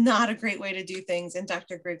that's not a great way to do things. And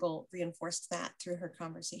Dr. Griggle reinforced that through her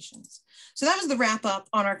conversations. So that was the wrap up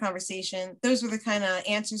on our conversation. Those were the kind of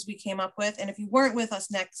answers we came up with. And if you weren't with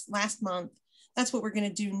us last month, that's what we're going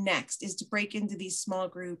to do next, is to break into these small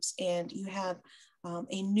groups, and you have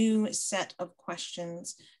a new set of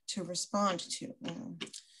questions to respond to.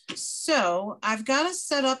 So I've got us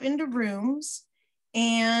set up into rooms,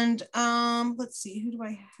 and let's see, who do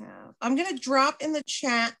I have? I'm going to drop in the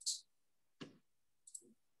chat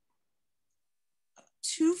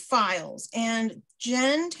 2 files, and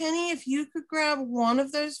Jen, Tenney, if you could grab one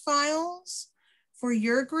of those files for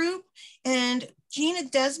your group, and Gina,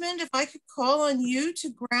 Desmond, if I could call on you to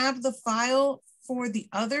grab the file for the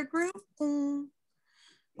other group,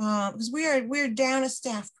 because we're down a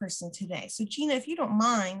staff person today. So Gina, if you don't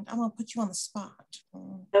mind, I'm gonna put you on the spot.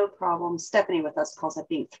 No problem. Stephanie with us calls it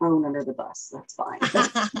being thrown under the bus. That's fine.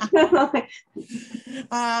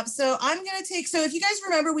 So I'm gonna so if you guys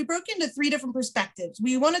remember, we broke into 3 different perspectives.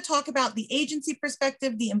 We wanna talk about the agency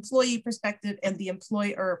perspective, the employee perspective, and the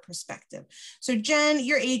employer perspective. So Jen,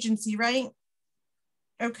 your agency, right?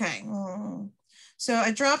 Okay, so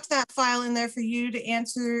I dropped that file in there for you to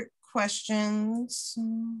answer questions.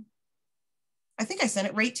 I think I sent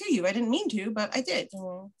it right to you. I didn't mean to, but I did.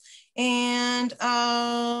 And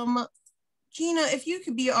Gina, if you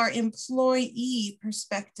could be our employee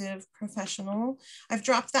perspective professional, I've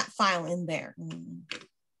dropped that file in there.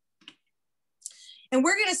 And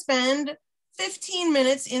we're gonna spend 15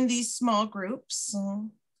 minutes in these small groups.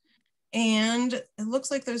 And it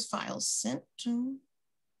looks like those files sent.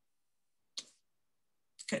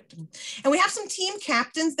 Good. And we have some team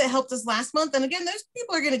captains that helped us last month. And again, those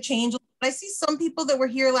people are going to change. I see some people that were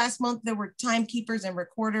here last month that were timekeepers and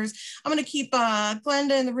recorders. I'm going to keep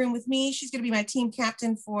Glenda in the room with me. She's going to be my team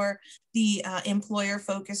captain for the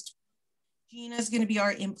employer-focused. Gina's going to be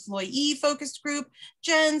our employee-focused group.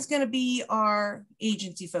 Jen's going to be our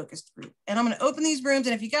agency-focused group. And I'm going to open these rooms.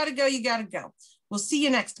 And if you got to go, you got to go. We'll see you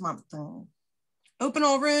next month. Open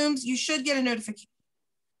all rooms. You should get a notification.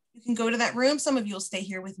 You can go to that room. Some of you will stay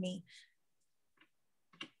here with me.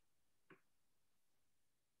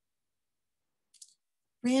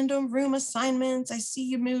 Random room assignments. I see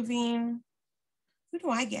you moving. Who do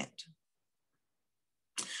I get?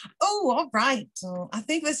 Oh, all right. I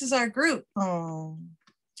think this is our group. Oh,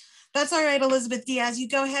 that's all right, Elizabeth Diaz. You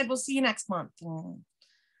go ahead. We'll see you next month. Okay.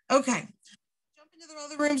 Jump into the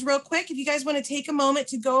other rooms real quick. If you guys want to take a moment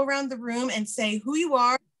to go around the room and say who you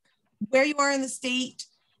are, where you are in the state,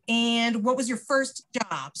 and what was your first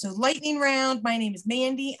job? So lightning round, my name is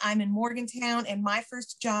Mandy. I'm in Morgantown, and my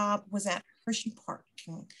first job was at Hershey Park.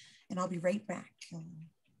 And I'll be right back.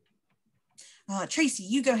 Tracy,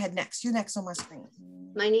 you go ahead next. You're next on my screen.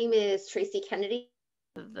 My name is Tracy Kennedy.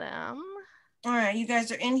 Them. All right, you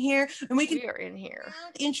guys are in here. And we are in here.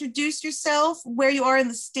 Introduce yourself, where you are in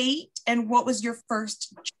the state, and what was your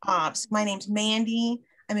first job. So my name's Mandy.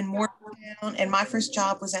 I'm in Morgantown, and my first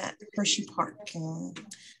job was at Hershey Park.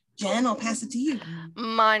 Jen, I'll pass it to you.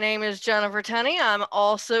 My name is Jennifer Tenney. I'm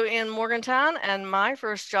also in Morgantown, and my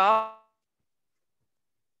first job.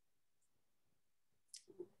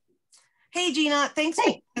 Hey, Gina, thanks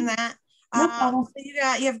for doing that. No problem. So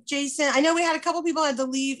you have Jason. I know we had a couple people had to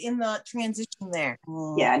leave in the transition there.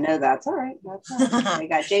 Yeah, no, that's all right. That's all right. We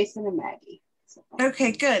got Jason and Maggie. So.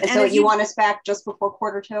 Okay, good. And so you want us back just before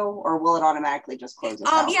quarter two, or will it automatically just close us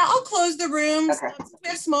out? Yeah, I'll close the rooms. Okay. We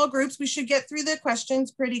have small groups. We should get through the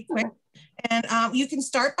questions pretty quick. Okay. And you can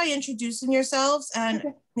start by introducing yourselves. And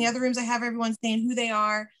in the other rooms, I have everyone saying who they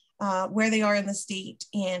are, where they are in the state,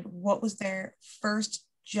 and what was their first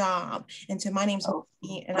job. And so my name's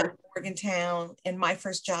Mandy, and I'm in Morgantown, and my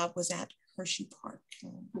first job was at Hershey Park.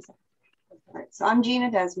 All right, so I'm Gina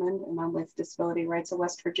Desmond, and I'm with Disability Rights of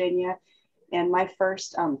West Virginia. And my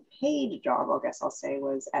first paid job, I guess I'll say,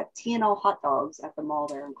 was at T&L Hot Dogs at the mall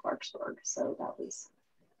there in Clarksburg. So that was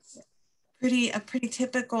a pretty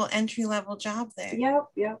typical entry-level job there.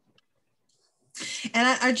 Yep.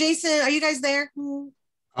 And Jason, are you guys there?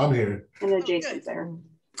 I'm here. And then Jason's there.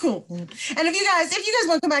 Cool. And if you guys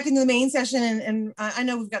want to come back into the main session, and I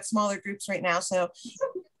know we've got smaller groups right now, so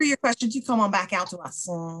for your questions, you come on back out to us.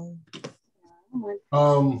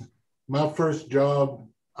 My first job,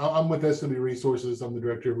 I'm with SW Resources. I'm the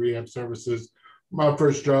Director of Rehab Services. My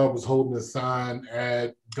first job was holding a sign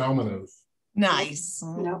at Domino's. Nice.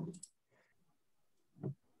 Yep.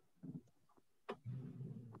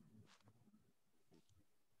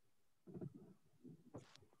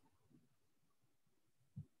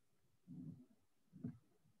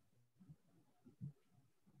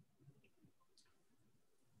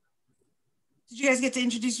 Did you guys get to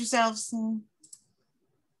introduce yourselves?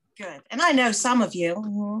 Good. And I know some of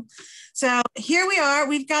you. So here we are.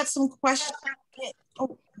 We've got some questions.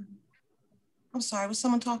 Oh, I'm sorry. Was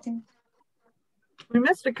someone talking? We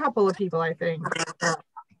missed a couple of people, I think.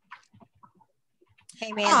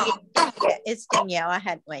 Hey, Mandy. It's Danielle. I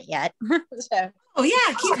hadn't went yet. Oh,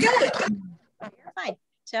 yeah. Keep going. You're fine.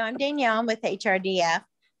 So I'm Danielle. I'm with HRDF.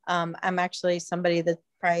 I'm actually somebody that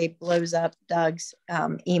probably blows up Doug's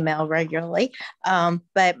email regularly.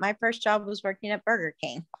 But my first job was working at Burger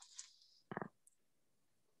King.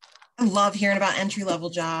 I love hearing about entry-level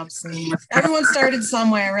jobs. Everyone started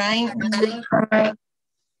somewhere, right?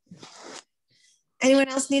 Anyone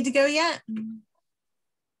else need to go yet?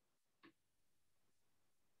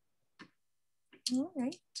 All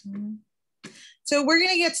right. So we're going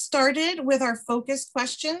to get started with our focused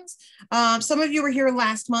questions. Some of you were here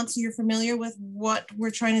last month, so you're familiar with what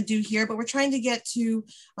we're trying to do here, but we're trying to get to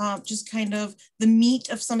just kind of the meat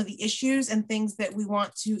of some of the issues and things that we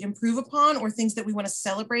want to improve upon, or things that we want to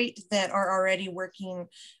celebrate that are already working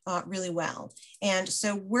really well. And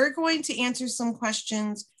so we're going to answer some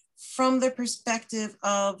questions from the perspective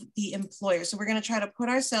of the employer. So we're going to try to put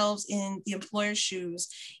ourselves in the employer's shoes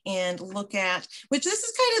and look at, which this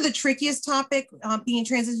is kind of the trickiest topic, being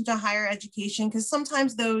transitioned to higher education, because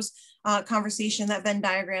sometimes those conversation, that Venn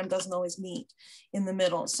diagram doesn't always meet in the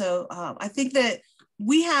middle. So I think that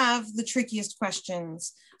we have the trickiest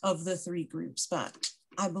questions of the three groups, but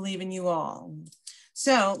I believe in you all.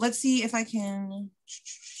 So let's see if I can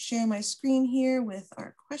share my screen here with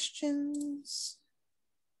our questions.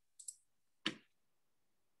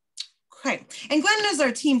 Okay, and Glenn is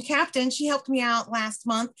our team captain. She helped me out last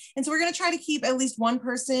month. And so we're going to try to keep at least one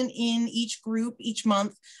person in each group each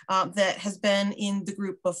month that has been in the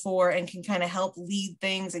group before and can kind of help lead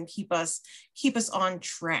things and keep us on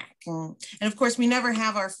track. And of course, we never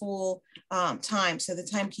have our full time. So the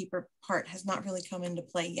timekeeper part has not really come into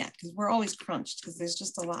play yet because we're always crunched because there's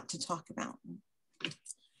just a lot to talk about.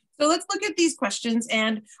 So let's look at these questions,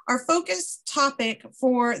 and our focus topic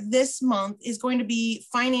for this month is going to be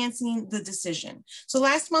financing the decision. So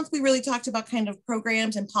last month we really talked about kind of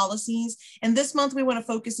programs and policies, and this month we want to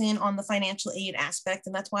focus in on the financial aid aspect,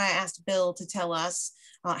 and that's why I asked Bill to tell us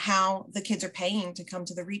how the kids are paying to come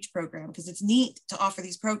to the REACH program, because it's neat to offer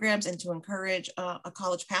these programs and to encourage a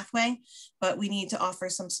college pathway, but we need to offer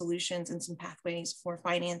some solutions and some pathways for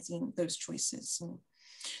financing those choices.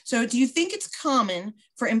 So do you think it's common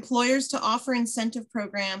for employers to offer incentive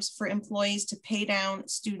programs for employees to pay down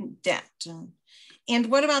student debt? And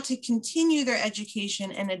what about to continue their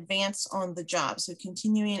education and advance on the job? So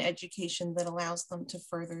continuing education that allows them to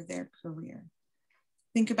further their career.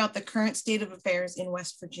 Think about the current state of affairs in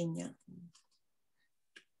West Virginia.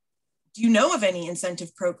 Do you know of any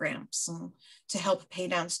incentive programs to help pay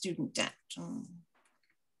down student debt?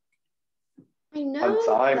 I know.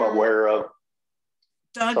 I'm aware of.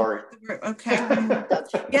 Done. Sorry. Okay.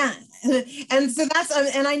 Yeah. And so that's,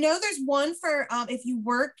 and I know there's one for if you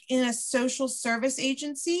work in a social service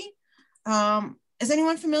agency. Is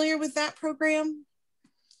anyone familiar with that program?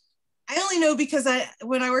 I only know because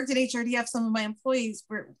when I worked at HRDF, some of my employees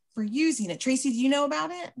were using it. Tracy, do you know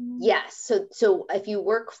about it? Yes. So if you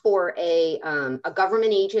work for a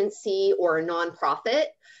government agency or a nonprofit,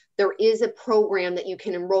 there is a program that you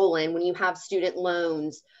can enroll in when you have student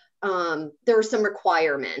loans. There are some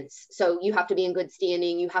requirements. So you have to be in good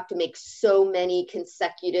standing. You have to make so many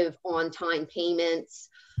consecutive on-time payments.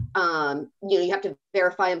 You have to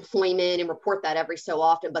verify employment and report that every so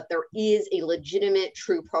often, but there is a legitimate,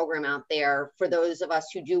 true program out there for those of us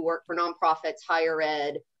who do work for nonprofits, higher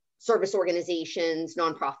ed, service organizations,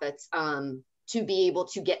 nonprofits, to be able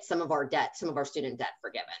to get some of our debt, some of our student debt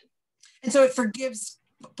forgiven. And so it forgives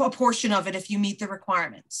a portion of it if you meet the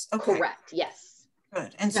requirements. Okay. Correct, yes.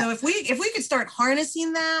 Good. And so if we could start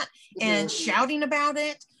harnessing that and shouting about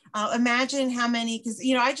it, imagine how many, because,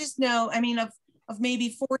 I just know, of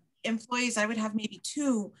maybe 40 employees, I would have maybe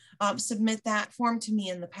 2 submit that form to me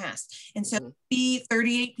in the past. And so maybe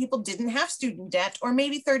 38 people didn't have student debt, or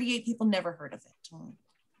maybe 38 people never heard of it.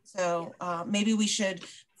 So maybe we should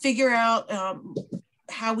figure out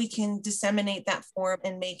how we can disseminate that form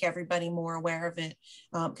and make everybody more aware of it.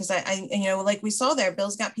 Because I like we saw there,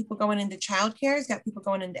 Bill's got people going into childcare, he's got people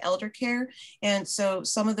going into elder care. And so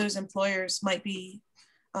some of those employers might be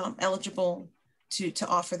eligible to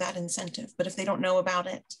offer that incentive, but if they don't know about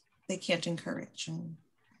it, they can't encourage.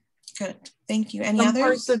 Good, thank you. Any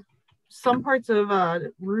others? Some parts of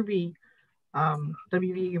Ruby,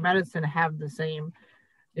 WVU Medicine have the same.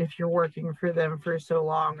 If you're working for them for so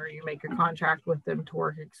long, or you make a contract with them to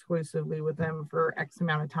work exclusively with them for X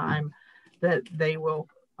amount of time, that they will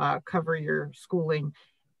cover your schooling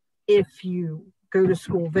if you go to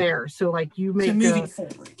school there. So like you make moving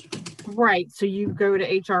forward. Right. So you go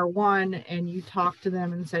to HR1 and you talk to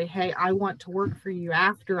them and say, hey, I want to work for you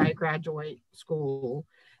after I graduate school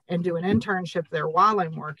and do an internship there while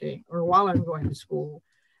I'm working or while I'm going to school.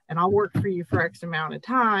 And I'll work for you for X amount of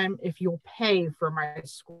time if you'll pay for my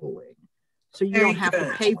schooling. So you don't have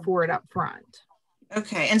to pay for it up front.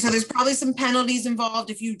 Okay, and so there's probably some penalties involved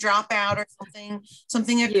if you drop out or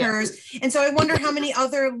something occurs. Yeah. And so I wonder how many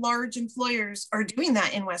other large employers are doing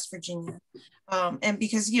that in West Virginia. And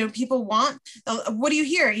because, people want, what do you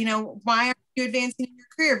hear? Why are you advancing in your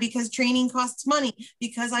career? Because training costs money,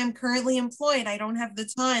 because I'm currently employed. I don't have the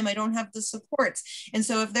time. I don't have the supports. And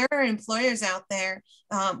so if there are employers out there,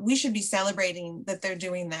 we should be celebrating that they're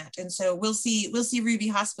doing that. And so we'll see Ruby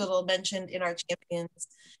Hospital mentioned in our champions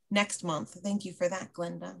next month. Thank you for that,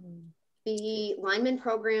 Glenda. The lineman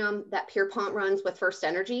program that Pierpont runs with First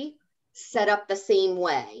Energy set up the same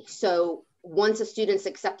way. So once a student's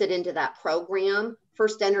accepted into that program,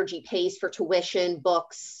 First Energy pays for tuition,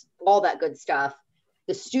 books, all that good stuff.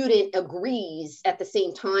 The student agrees at the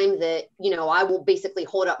same time that, I will basically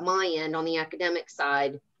hold up my end on the academic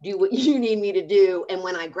side, do what you need me to do. And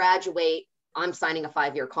when I graduate, I'm signing a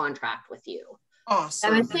 5-year contract with you.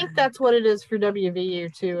 Awesome. And I think that's what it is for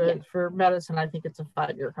WVU too. Yeah. For medicine, I think it's a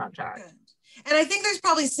 5-year contract. Good. And I think there's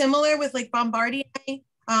probably similar with like Bombardier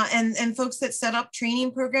and folks that set up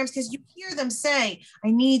training programs, because you hear them say, I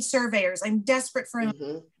need surveyors, I'm desperate for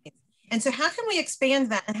an And so how can we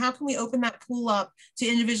expand that, and how can we open that pool up to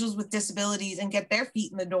individuals with disabilities and get their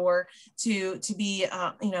feet in the door to be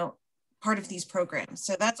part of these programs.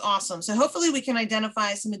 So that's awesome. So hopefully we can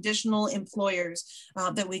identify some additional employers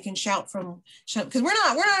that we can shout from, because we're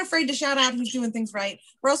not afraid to shout out who's doing things right.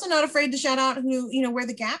 We're also not afraid to shout out who, you know, where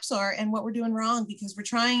the gaps are and what we're doing wrong, because we're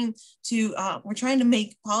trying to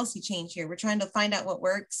make policy change here. We're trying to find out what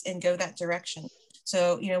works and go that direction.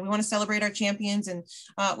 So, you know, we want to celebrate our champions, and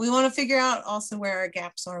we want to figure out also where our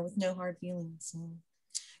gaps are with no hard feelings. So.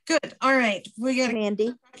 Good. All right. We got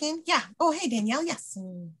Mandy. Yeah. Oh, hey, Danielle. Yes.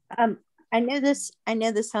 I know this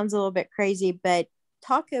sounds a little bit crazy, but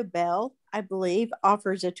Taco Bell, I believe,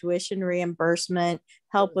 offers a tuition reimbursement,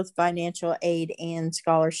 help with financial aid, and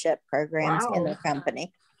scholarship programs in their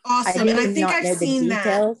company. Awesome. And I think I've seen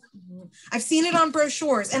that. I've seen it on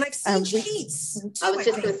brochures, and I've seen Sheets. Too, I was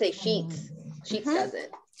just going to say Sheets. Sheets does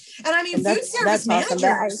it. And I mean, food service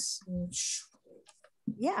managers.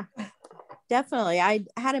 Yeah. Definitely. I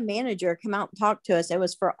had a manager come out and talk to us. It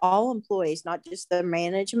was for all employees, not just the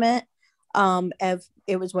management.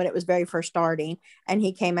 It was when it was very first starting, and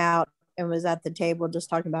he came out and was at the table just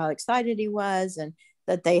talking about how excited he was, and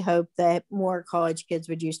that they hoped that more college kids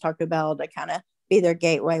would use Taco Bell to kind of be their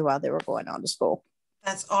gateway while they were going on to school.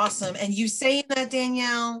 That's awesome. And you saying that,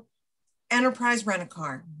 Danielle, Enterprise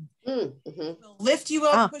Rent-A-Car. We'll lift you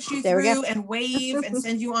up, push you through, and wave and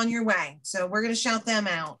send you on your way. So we're going to shout them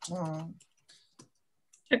out.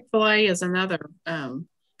 Chick-fil-A is another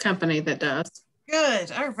company that does.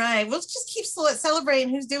 Good. All right. We'll just keep celebrating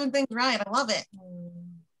who's doing things right. I love it.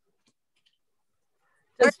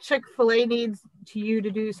 Does Chick-fil-A need you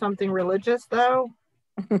to do something religious, though?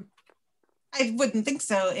 I wouldn't think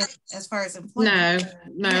so, as far as employment.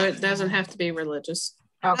 No, it doesn't have to be religious.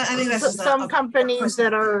 Okay. I think that's some companies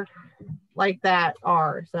that are like that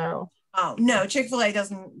are, so. Oh, no, Chick-fil-A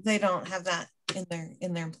doesn't, they don't have that in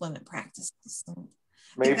their employment practices. So.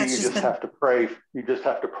 Maybe you just have to pray. You just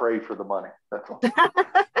have to pray for the money. That's all.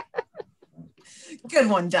 Good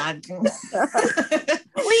one, Doug. Well,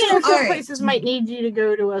 you know, some places might need you to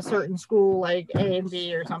go to a certain school, like A and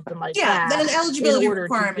B or something like that. Yeah, then eligibility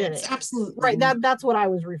requirements. Absolutely. Right. That's what I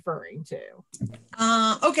was referring to.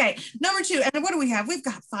 Okay. Number 2. And what do we have? We've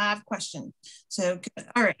got 5 questions. So good.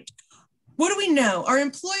 All right. What do we know? Are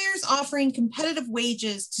employers offering competitive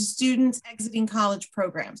wages to students exiting college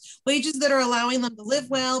programs? Wages that are allowing them to live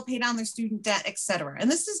well, pay down their student debt, etc. And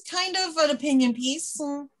this is kind of an opinion piece.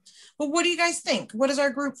 But what do you guys think? What is our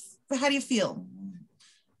group? How do you feel?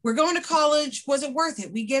 We're going to college. Was it worth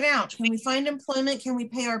it? We get out. Can we find employment? Can we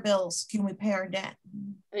pay our bills? Can we pay our debt?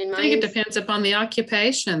 I think it depends upon the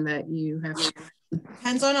occupation that you have.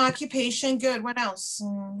 Depends on occupation. Good. What else?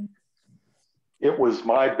 It was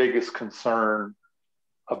my biggest concern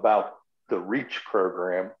about the REACH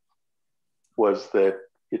program was that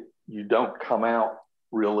you don't come out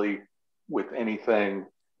really with anything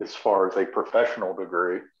as far as a professional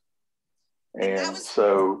degree. And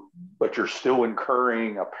so, but you're still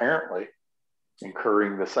apparently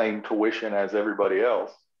incurring the same tuition as everybody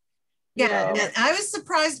else. Yeah, I was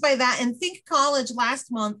surprised by that. And Think College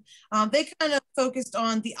last month, they kind of focused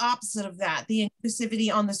on the opposite of that, the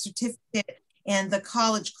inclusivity on the certificate and the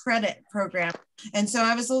college credit program. And so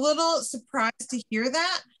I was a little surprised to hear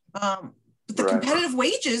that. But the competitive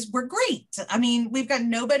wages were great. I mean, we've got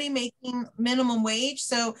nobody making minimum wage.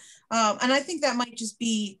 So, and I think that might just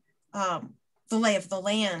be the lay of the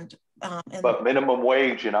land. But minimum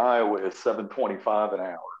wage in Iowa is $7.25 an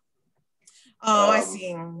hour. Oh, I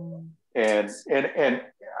see. And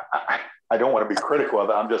I don't want to be critical of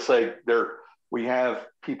it. I'm just saying we have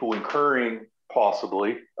people incurring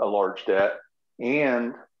possibly a large debt,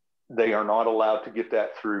 and they are not allowed to get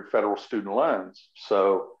that through federal student loans.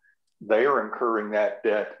 So they are incurring that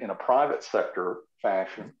debt in a private sector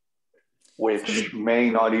fashion, which may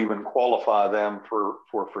not even qualify them for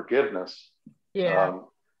forgiveness. Yeah.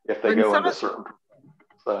 If they go into certain.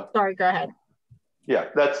 Sorry, go ahead. Yeah,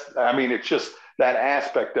 it's just that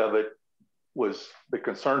aspect of it was the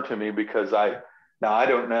concern to me, because I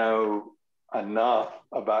don't know enough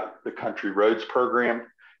about the Country Roads program.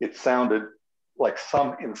 It sounded like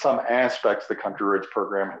in some aspects, the Country Roads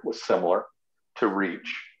program was similar to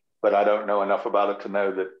REACH, but I don't know enough about it to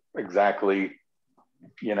know that exactly,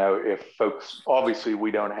 if folks, obviously we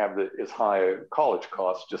don't have as high a college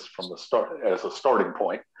cost just from the start as a starting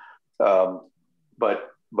point. But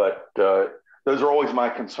those are always my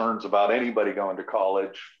concerns about anybody going to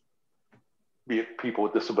college, be it people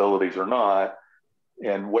with disabilities or not,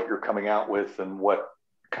 and what you're coming out with and what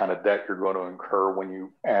kind of debt you're going to incur when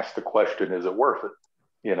you ask the question, is it worth it?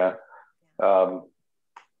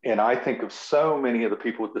 And I think of so many of the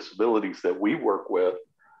people with disabilities that we work with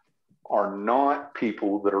are not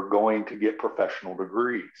people that are going to get professional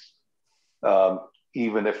degrees.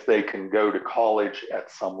 even if they can go to college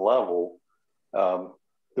at some level,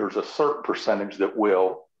 there's a certain percentage that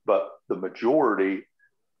will, but the majority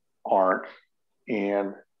aren't.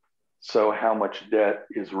 And so how much debt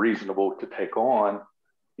is reasonable to take on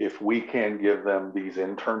if we can give them these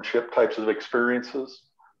internship types of experiences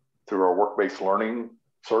through our work-based learning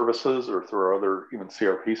services or through our other even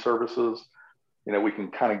CRP services? You know, we can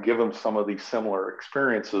kind of give them some of these similar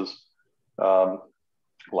experiences,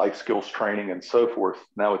 life skills training and so forth.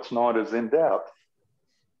 Now, it's not as in-depth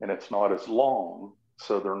and it's not as long,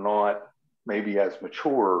 so they're not maybe as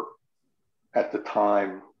mature at the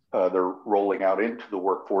time they're rolling out into the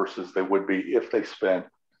workforce as they would be if they spent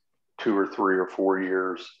 2 or 3 or 4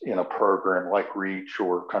 years in a program like REACH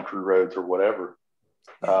or Country Roads or whatever.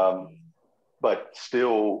 But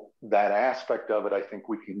still, that aspect of it, I think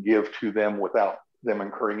we can give to them without them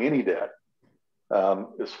incurring any debt.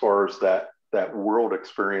 As far as that world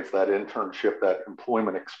experience, that internship, that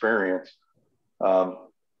employment experience.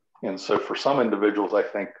 And so for some individuals, I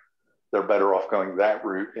think they're better off going that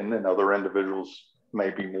route. And then other individuals may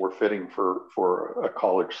be more fitting for a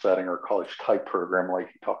college setting or college type program like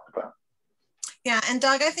you talked about. Yeah, and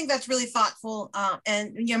Doug, I think that's really thoughtful.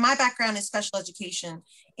 And you know, my background is special education,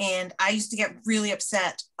 and I used to get really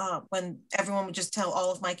upset when everyone would just tell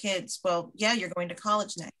all of my kids, well, yeah, you're going to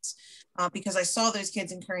college next, because I saw those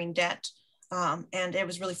kids incurring debt. And it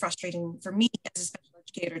was really frustrating for me as a special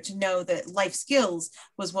educator to know that life skills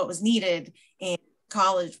was what was needed and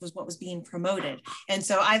college was what was being promoted. And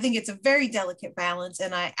so I think it's a very delicate balance,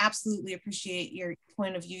 and I absolutely appreciate your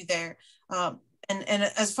point of view there. And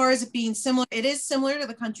as far as it being similar, it is similar to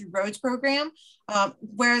the Country Roads program,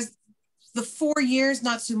 whereas the 4 years,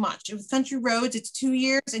 not so much. With Country Roads, it's 2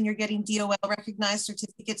 years and you're getting DOL recognized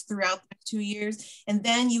certificates throughout the 2 years. And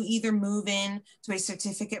then you either move in to a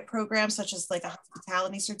certificate program, such as like a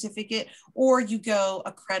hospitality certificate, or you go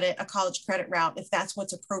a college credit route if that's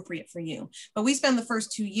what's appropriate for you. But we spend the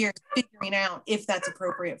first 2 years figuring out if that's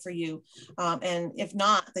appropriate for you. And if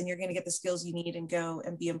not, then you're going to get the skills you need and go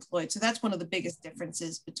and be employed. So that's one of the biggest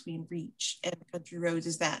differences between REACH and Country Roads,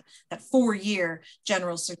 is that 4-year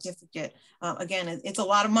general certificate. Again, it's a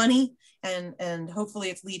lot of money, and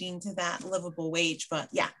hopefully it's leading to that livable wage. But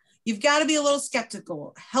yeah, you've got to be a little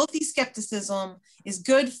skeptical. Healthy skepticism is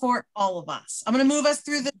good for all of us. I'm going to move us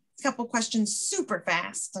through the couple questions super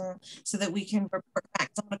fast so that we can report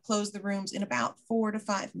back. So I'm going to close the rooms in about 4 to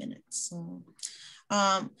 5 minutes.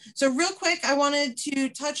 So real quick, I wanted to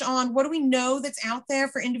touch on what do we know that's out there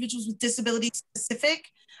for individuals with disabilities specific,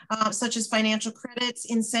 such as financial credits,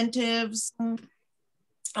 incentives,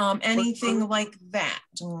 anything like that.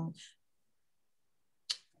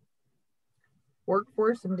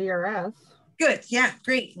 Workforce and DRS. Good, yeah,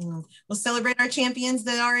 great. We'll celebrate our champions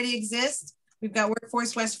that already exist. We've got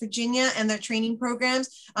Workforce West Virginia and their training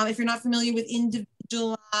programs. If you're not familiar with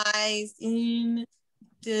individualized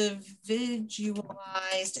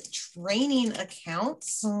training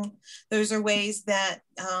accounts, those are ways that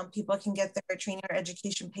people can get their training or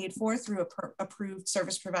education paid for through approved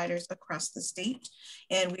service providers across the state.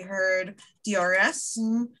 And we heard DRS,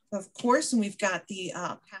 of course, and we've got the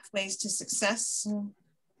Pathways to Success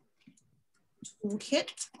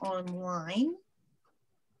toolkit online.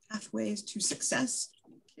 Pathways to Success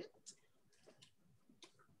toolkit.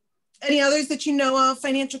 Any others that you know of?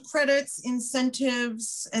 Financial credits,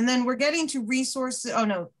 incentives, and then we're getting to resources. Oh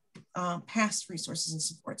no, past resources and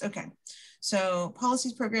supports. Okay, so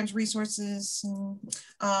policies, programs, resources,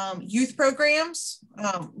 youth programs,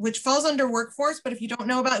 which falls under workforce. But if you don't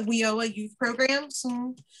know about WIOA youth programs,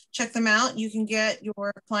 check them out. You can get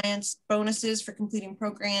your clients bonuses for completing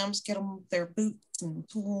programs, get them their boots and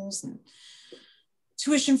tools and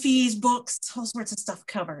tuition fees, books, all sorts of stuff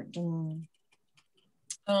covered.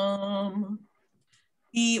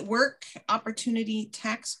 The Work Opportunity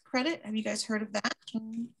Tax Credit, have you guys heard of that?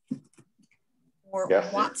 Or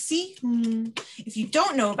yes. WVU. If you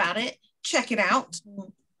don't know about it, check it out.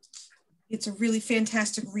 It's a really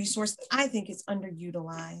fantastic resource that I think is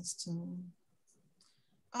underutilized.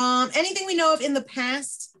 Anything we know of in the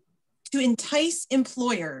past to entice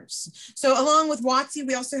employers. So along with WVU,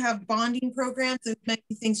 we also have bonding programs and many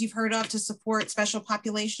things you've heard of to support special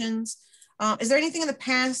populations. Is there anything in the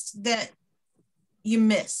past that you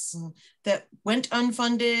miss, that went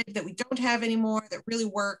unfunded, that we don't have anymore, that really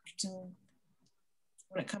worked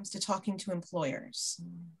when it comes to talking to employers?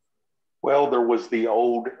 Well, there was the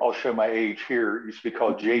old, I'll show my age here, it used to be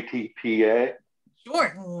called JTPA.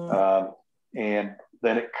 Sure. And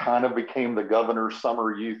then it kind of became the Governor's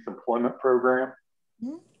Summer Youth Employment Program.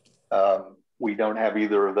 We don't have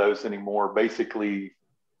either of those anymore. Basically,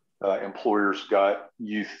 employers got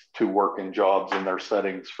youth to work in jobs in their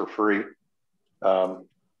settings for free.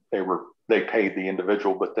 They paid the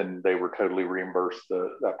individual, but then they were totally reimbursed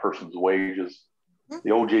that person's wages.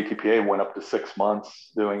 The old JTPA went up to 6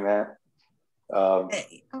 months doing that.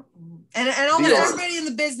 And almost everybody in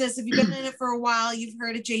the business, if you've been in it for a while, you've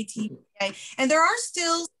heard of JTPA. And there are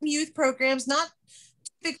still some youth programs, not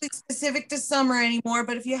typically specific to summer anymore,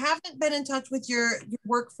 but if you haven't been in touch with your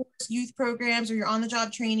workforce youth programs or your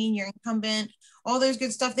on-the-job training, your incumbent, all those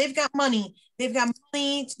good stuff, they've got money. They've got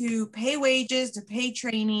money to pay wages, to pay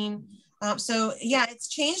training. So yeah, it's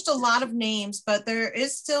changed a lot of names, but there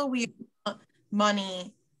is still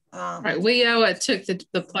money. Right, WVU took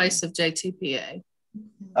the place of JTPA.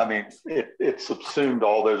 I mean, it subsumed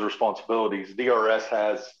all those responsibilities. DRS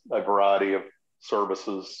has a variety of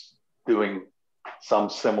services doing some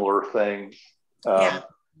similar things.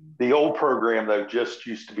 The old program, though, just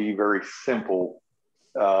used to be very simple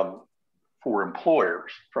for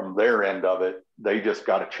employers. From their end of it, they just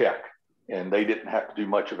got a check and they didn't have to do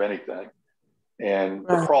much of anything. And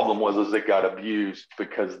the problem was it got abused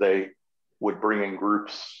because they would bring in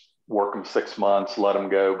groups, work them 6 months, let them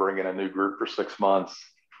go, bring in a new group for 6 months.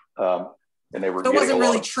 And they were getting a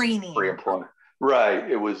lot of training. Free employment. Right.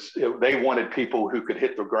 They wanted people who could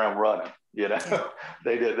hit the ground running. You know,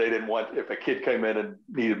 they didn't want, if a kid came in and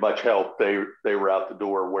needed much help, they were out the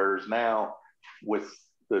door. Whereas now with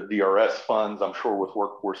the DRS funds, I'm sure with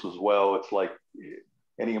workforce as well, it's like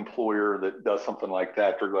any employer that does something like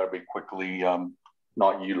that, they're going to be quickly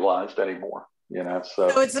not utilized anymore. You know, so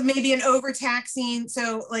it's maybe an overtaxing.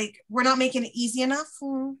 So like, we're not making it easy enough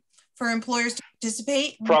for employers to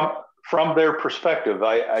participate. From their perspective,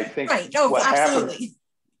 I think what happens,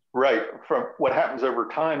 from what happens over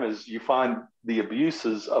time is you find the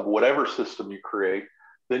abuses of whatever system you create,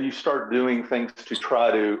 then you start doing things to try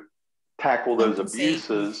to tackle those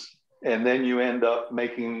abuses, and then you end up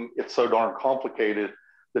making it so darn complicated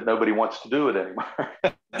that nobody wants to do it anymore.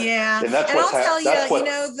 Yeah, and I'll tell you, you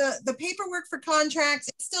know, the paperwork for contracts,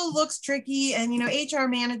 it still looks tricky, and you know, HR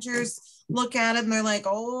managers look at it and they're like,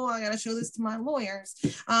 oh, I got to show this to my lawyers.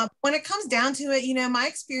 When it comes down to it, you know, my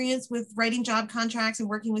experience with writing job contracts and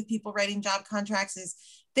working with people writing job contracts is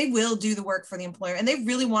they will do the work for the employer, and they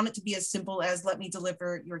really want it to be as simple as let me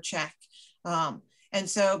deliver your check. And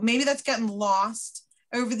so maybe that's gotten lost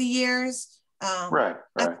over the years. I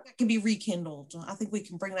think that can be rekindled. I think we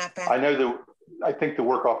can bring that back. I think the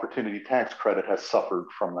work opportunity tax credit has suffered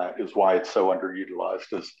from that, is why it's so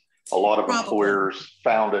underutilized, is a lot of employers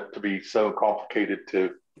found it to be so complicated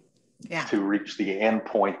to reach the end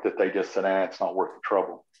point that they just said, it's not worth the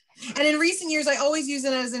trouble. And in recent years, I always use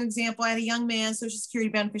it as an example. I had a young man, Social Security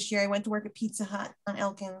beneficiary, went to work at Pizza Hut on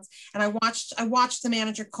Elkins, and I watched the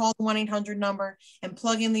manager call the 1-800 number and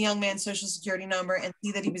plug in the young man's Social Security number and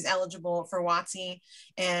see that he was eligible for WVU.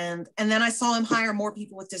 And then I saw him hire more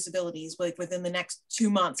people with disabilities like within the next 2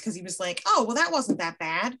 months, because he was like, oh, well, that wasn't that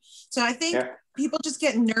bad. So I think people just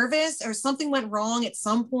get nervous, or something went wrong at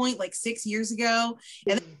some point, like 6 years ago,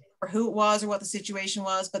 and or who it was or what the situation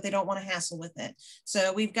was, but they don't want to hassle with it.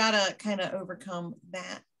 So we've got to kind of overcome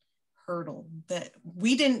that hurdle that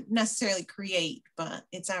we didn't necessarily create, but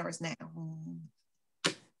it's ours now.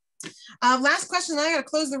 Last question, I got to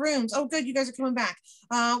close the rooms. Oh, good, you guys are coming back.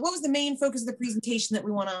 What was the main focus of the presentation that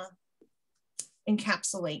we want to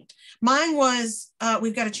encapsulate? Mine was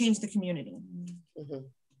we've got to change the community.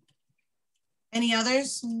 Any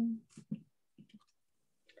others?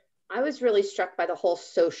 I was really struck by the whole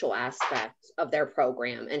social aspect of their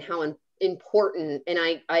program and how important, and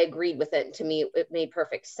I agreed with it. To me, it made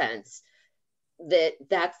perfect sense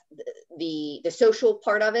that's the social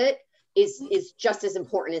part of it is just as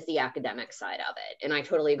important as the academic side of it. And I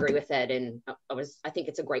totally agree with it. And I think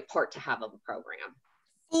it's a great part to have of a program.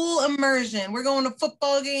 Full immersion. We're going to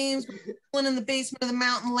football games. We're going in the basement of the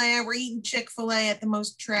mountain lair. We're eating Chick-fil-A at the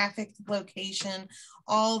most trafficked location.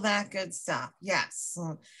 All that good stuff. Yes.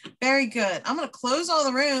 Very good. I'm going to close all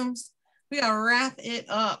the rooms. We got to wrap it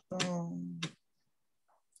up.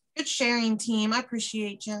 Good sharing, team. I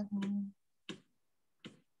appreciate you.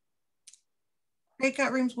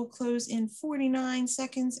 Breakout rooms will close in 49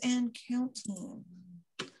 seconds and counting.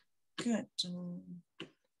 Good.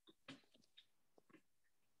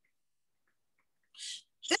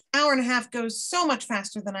 This hour and a half goes so much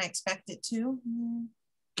faster than I expected to.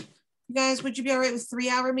 You guys, would you be all right with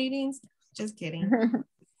 3-hour meetings? Just kidding.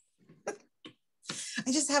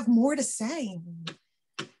 I just have more to say.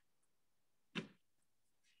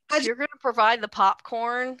 If you're going to provide the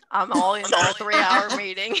popcorn, I'm all in for a 3-hour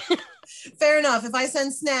meeting. Fair enough. If I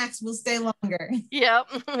send snacks, we'll stay longer. Yep.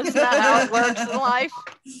 Isn't that how it works in life?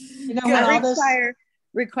 You know, when all those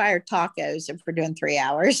require tacos if we're doing 3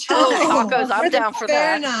 hours. Oh, tacos, I'm down for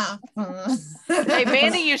Fair that. enough. Hey,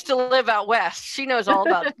 Mandy used to live out west. She knows all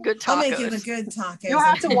about good tacos. I'll make you the good tacos. You'll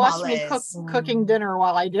have to watch me cooking dinner. dinner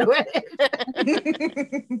while I do it.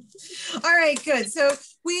 All right, good. So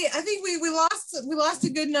I think we lost a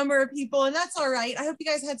good number of people, and that's all right. I hope you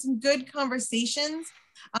guys had some good conversations.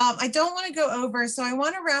 I don't want to go over, so I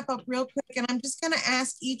want to wrap up real quick, and I'm just going to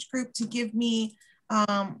ask each group to give me,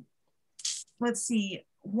 let's see,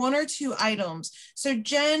 1 or 2 items. So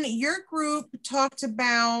Jen, your group talked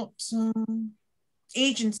about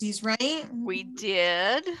agencies, right? We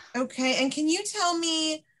did. Okay, and can you tell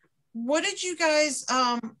me, what did you guys,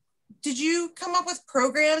 did you come up with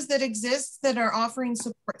programs that exist that are offering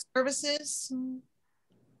support services?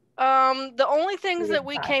 The only things that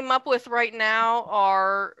we came up with right now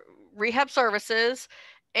are rehab services,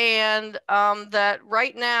 and that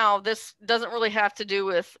right now, this doesn't really have to do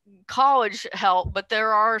with college help, but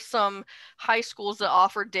there are some high schools that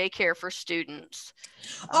offer daycare for students.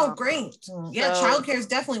 Oh, great. Yeah, so, childcare is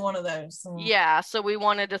definitely one of those. Yeah, so we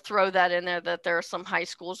wanted to throw that in there, that there are some high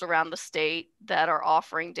schools around the state that are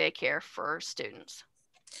offering daycare for students.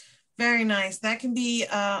 Very nice. That can be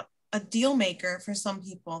a deal maker for some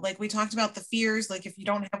people. Like we talked about the fears, like if you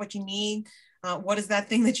don't have what you need, what is that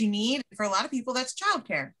thing that you need? For a lot of people, that's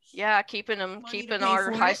childcare. Yeah, keeping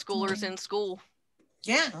our high schoolers in school.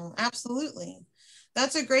 Yeah, absolutely.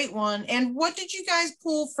 That's a great one. And what did you guys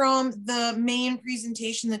pull from the main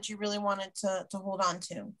presentation that you really wanted to hold on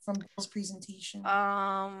to from Bill's presentation?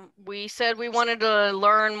 We said we wanted to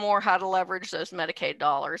learn more how to leverage those Medicaid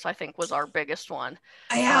dollars, I think was our biggest one.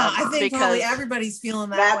 Yeah, I think probably everybody's feeling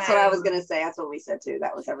that That's way. what I was going to say. That's what we said too.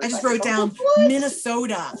 That was everybody. I just wrote down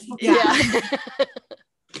Minnesota. Yeah.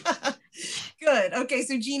 Good. Okay,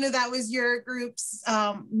 so Gina, that was your group's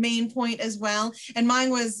main point as well, and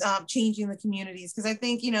mine was changing the communities, because I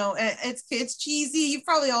think, you know, it's cheesy. You've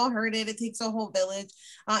probably all heard it. It takes a whole village.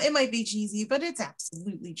 It might be cheesy, but it's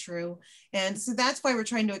absolutely true. And so that's why we're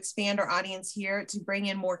trying to expand our audience here to bring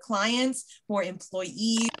in more clients, more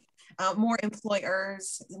employees, more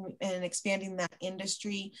employers, and expanding that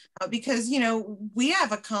industry, because, you know, we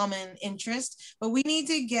have a common interest, but we need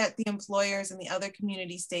to get the employers and the other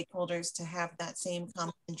community stakeholders to have that same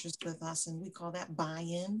common interest with us, and we call that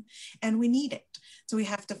buy-in, and we need it. So we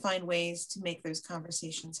have to find ways to make those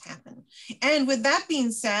conversations happen. And with that being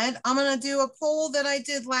said, I'm going to do a poll that I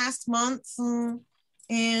did last month,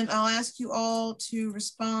 and I'll ask you all to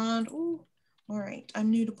respond. Ooh. All right, I'm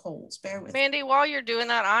new to polls, bear with me. Mandy, while you're doing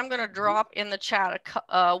that, I'm going to drop in the chat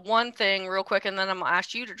one thing real quick, and then I'm going to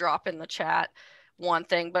ask you to drop in the chat one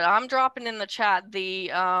thing. But I'm dropping in the chat the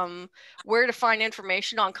where to find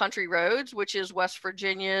information on country roads, which is West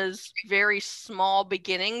Virginia's very small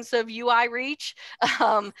beginnings of UI Reach.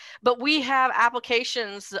 But we have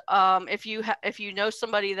applications if you know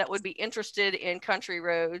somebody that would be interested in country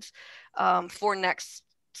roads for next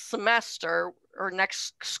semester or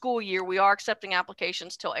next school year. We are accepting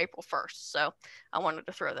applications till April 1st. So I wanted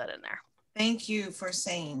to throw that in there. Thank you for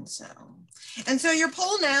saying so. And so your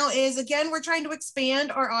poll now is, again, we're trying to expand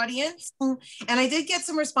our audience. And I did get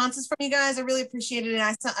some responses from you guys. I really appreciated it.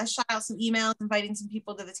 I shot out some emails inviting some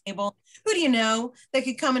people to the table. Who do you know that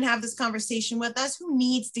could come and have this conversation with us? Who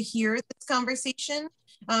needs to hear this conversation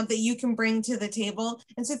that you can bring to the table?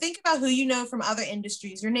 And so think about who you know from other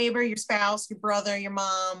industries, your neighbor, your spouse, your brother, your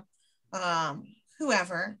mom,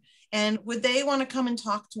 whoever. And would they want to come and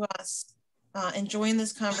talk to us and join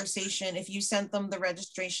this conversation if you sent them the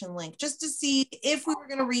registration link, just to see if we were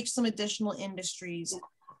going to reach some additional industries?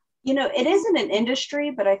 You know, it isn't an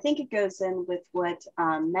industry, but I think it goes in with what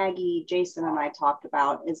Maggie, Jason, and I talked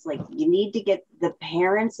about, is like, you need to get the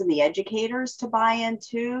parents and the educators to buy in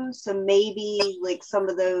too. So maybe like some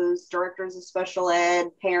of those directors of special ed,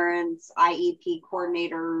 parents, IEP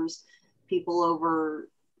coordinators,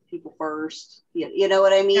 people first, you know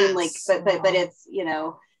what I mean? Yes. Like, but it's, you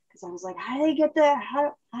know, because I was like, how do they get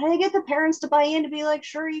the parents to buy in to be like,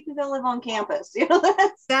 sure, you can go live on campus? You know,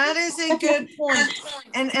 that is a good point.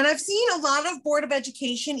 And I've seen a lot of Board of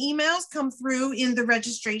Education emails come through in the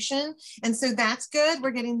registration, and so that's good.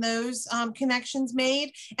 We're getting those connections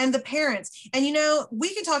made, and the parents. And you know,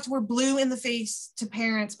 we can talk to, we're blue in the face to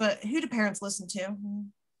parents, but who do parents listen to?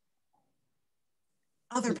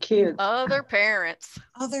 Other kids, other parents.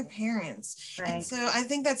 Right. And so I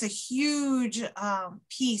think that's a huge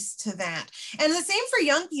piece to that. And the same for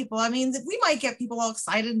young people. I mean, we might get people all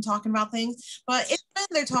excited and talking about things, but it's when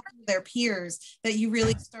they're talking to their peers that you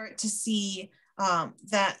really start to see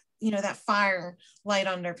that, you know, that fire light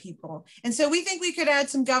under people. And so we think we could add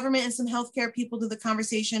some government and some healthcare people to the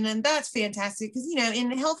conversation, and that's fantastic because, you know,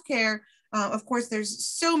 in healthcare, Of course, there's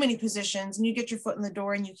so many positions, and you get your foot in the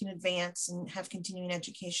door and you can advance and have continuing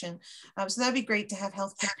education. So that'd be great to have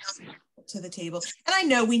healthcare to the table. And I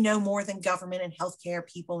know we know more than government and healthcare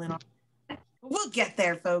people in our, we'll get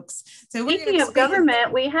there, folks. So speaking of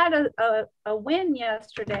government, we had a win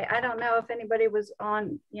yesterday. I don't know if anybody was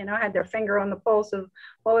on, you know, had their finger on the pulse of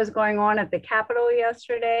what was going on at the Capitol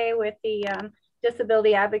yesterday with the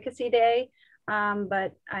Disability Advocacy Day.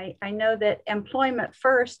 But I know that Employment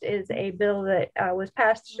First is a bill that was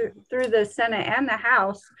passed through the Senate and the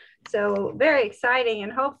House. So very exciting.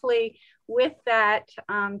 And hopefully with that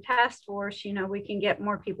task force, you know, we can get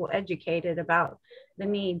more people educated about the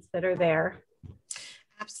needs that are there.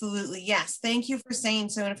 Absolutely. Yes. Thank you for saying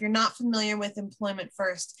so. And if you're not familiar with Employment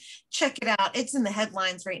First, check it out. It's in the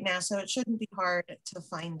headlines right now, so it shouldn't be hard to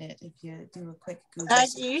find it if you do a quick Google.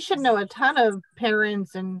 You should know a ton of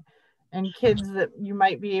parents and kids that you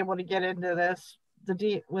might be able to get into this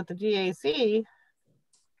with the DAC.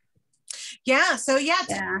 Yeah. So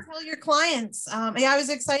tell your clients. I was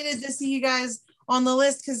excited to see you guys on the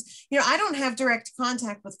list because, you know, I don't have direct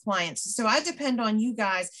contact with clients. So I depend on you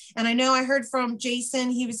guys. And I know I heard from Jason,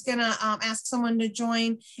 he was going to ask someone to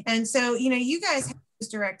join. And so, you know, you guys have this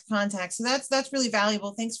direct contact. So that's really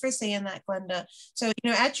valuable. Thanks for saying that, Glenda. So,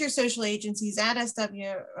 you know, at your social agencies, at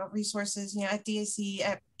SW Resources, you know, at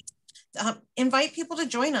DAC, invite people to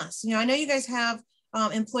join us. You know, I know you guys have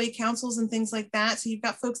employee councils and things like that. So you've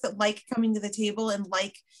got folks that like coming to the table and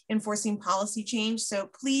like enforcing policy change. So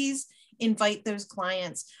please invite those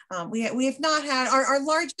clients. We have not had our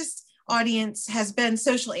largest audience has been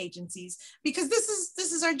social agencies because this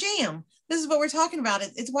is our jam. This is what we're talking about.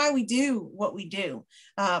 It's why we do what we do.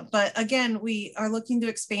 But again, we are looking to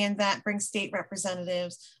expand that, bring state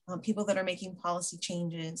representatives, people that are making policy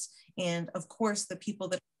changes, and of course the people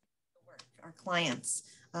that work, our clients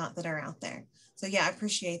that are out there. So yeah, I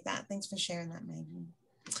appreciate that. Thanks for sharing that, Maggie.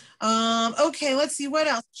 Okay, let's see what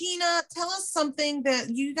else. Gina, tell us something that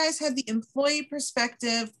you guys had the employee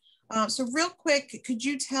perspective. So real quick, could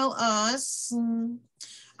you tell us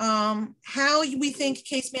how we think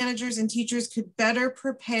case managers and teachers could better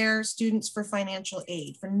prepare students for financial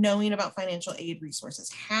aid, for knowing about financial aid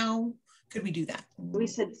resources? How could we do that? We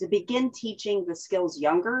said to begin teaching the skills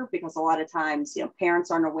younger, because a lot of times, you know, parents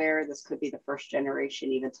aren't aware. This could be the first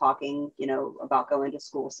generation even talking, you know, about going to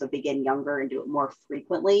school. So begin younger and do it more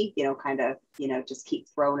frequently, you know, kind of, you know, just keep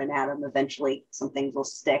throwing it at them. Eventually some things will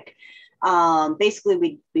stick. Basically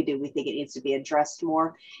we think it needs to be addressed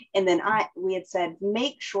more. And then we had said,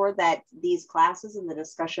 make sure that these classes and the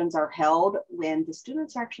discussions are held when the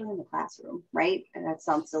students are actually in the classroom, right? And that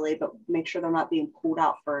sounds silly, but make sure they're not being pulled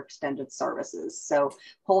out for extended services. So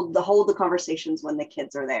hold the conversations when the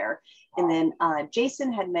kids are there. And then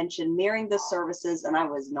Jason had mentioned mirroring the services, and I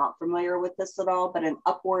was not familiar with this at all, but an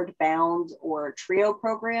Upward Bound or TRIO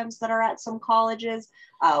programs that are at some colleges.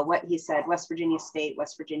 What he said, West Virginia State,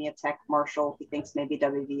 West Virginia Tech, Marshall, he thinks maybe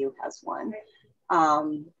WVU has one.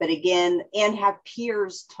 But again, and have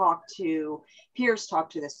peers talk to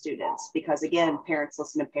the students, because again, parents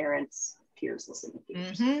listen to parents, peers listen to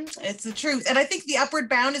peers. Mm-hmm. It's the truth. And I think the Upward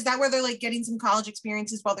Bound, is that where they're like getting some college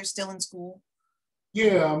experiences while they're still in school?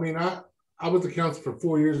 Yeah, I mean, I was a counselor for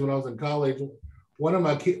 4 years when I was in college. One of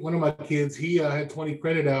my kids, he had 20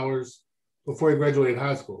 credit hours before he graduated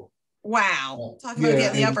high school. Wow, talk about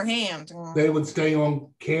getting the upper hand. They would stay on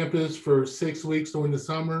campus for 6 weeks during the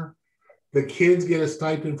summer. The kids get a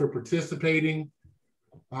stipend for participating,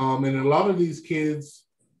 and a lot of these kids,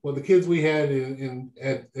 well, the kids we had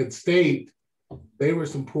at state, they were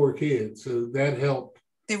some poor kids, so that helped.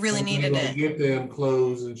 They really needed it. Get them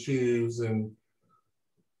clothes and shoes and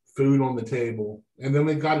food on the table. And then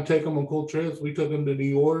we got to take them on cool trips. We took them to New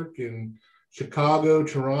York and Chicago,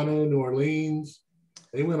 Toronto, New Orleans.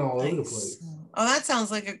 They went all over the place. Oh, that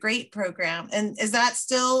sounds like a great program. And is that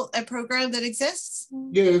still a program that exists?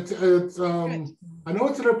 Yeah, it's I know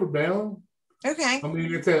it's an Upward Bound. Okay. I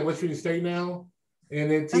mean, it's at West Virginia State now.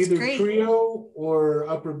 And it's either TRIO or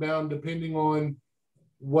Upward Bound, depending on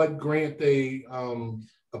what grant they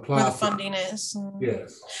apply where the funding is.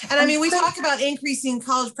 Yes. And I mean, we talk about increasing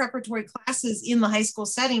college preparatory classes in the high school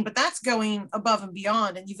setting, but that's going above and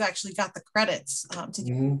beyond, and you've actually got the credits to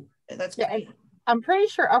do. That's great. I'm pretty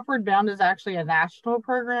sure Upward Bound is actually a national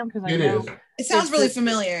program, because I know it sounds really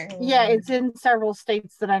familiar. Yeah, it's in several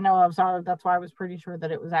states that I know of, so that's why I was pretty sure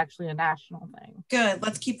that it was actually a national thing. Good.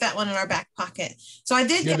 Let's keep that one in our back pocket. So I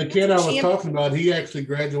did. Yeah, the kid I was talking about, he actually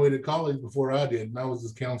graduated college before I did, and I was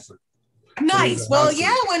his counselor. Nice. Well,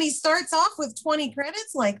 yeah, when he starts off with 20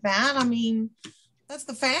 credits like that, I mean, that's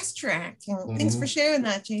the fast track. Thanks for sharing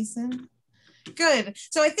that, Jason. Good.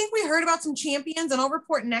 So I think we heard about some champions, and I'll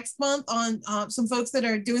report next month on some folks that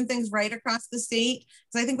are doing things right across the state.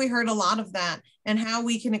 So I think we heard a lot of that and how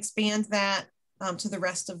we can expand that to the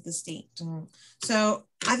rest of the state. So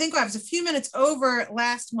I think I was a few minutes over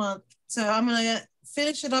last month. So I'm going to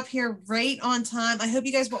finish it up here right on time. I hope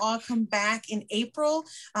you guys will all come back in April.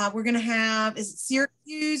 We're going to have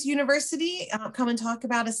Syracuse University come and talk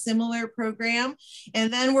about a similar program.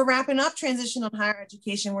 And then we're wrapping up transition on higher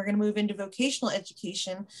education. We're going to move into vocational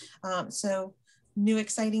education. So new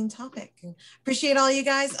exciting topic. Appreciate all you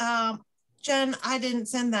guys. Jen, I didn't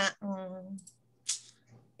send that.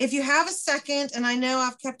 If you have a second, and I know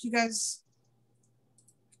I've kept you guys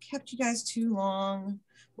too long.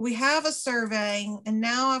 We have a survey, and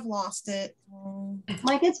now I've lost it.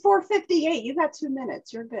 Mike, it's 4:58. You got 2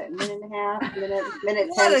 minutes. You're good. Minute and a half, minute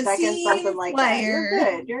 10 seconds, something like that.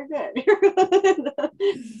 You're good.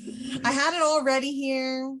 I had it all ready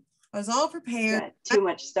here. I was all prepared. Too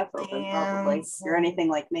much stuff open, probably. You're anything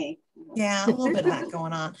like me. Yeah, a little bit of that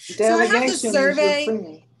going on. So I have the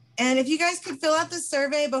survey. And if you guys could fill out the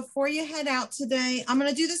survey before you head out today, I'm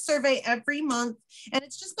going to do the survey every month. And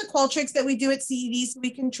it's just the Qualtrics that we do at CED so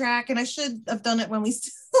we can track. And I should have done it when we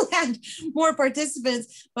still had more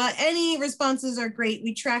participants. But any responses are great.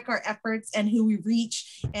 We track our efforts and who we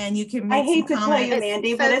reach. And you can make I hate to tell you,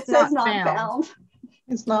 Mandy, but it says not found.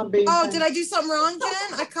 It's not being found. Did I do something wrong,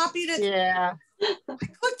 Jen? I copied it. Yeah. I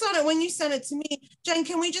clicked on it when you sent it to me. Jen,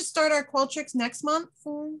 can we just start our Qualtrics next month?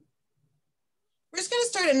 We're just going to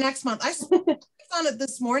start it next month. I clicked on it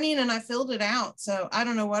this morning and I filled it out. So I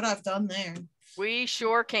don't know what I've done there. We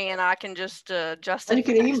sure can. I can just adjust it. You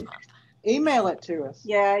can email it to us.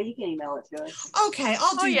 Yeah, you can email it to us. Okay,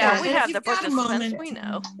 I'll do that. Yeah, we and have the participants. We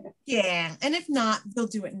know. Yeah, and if not, we'll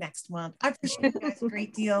do it next month. I appreciate you guys a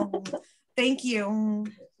great deal. Thank you.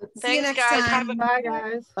 Thanks, guys. Time. Bye,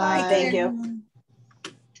 guys. Bye. Thank you.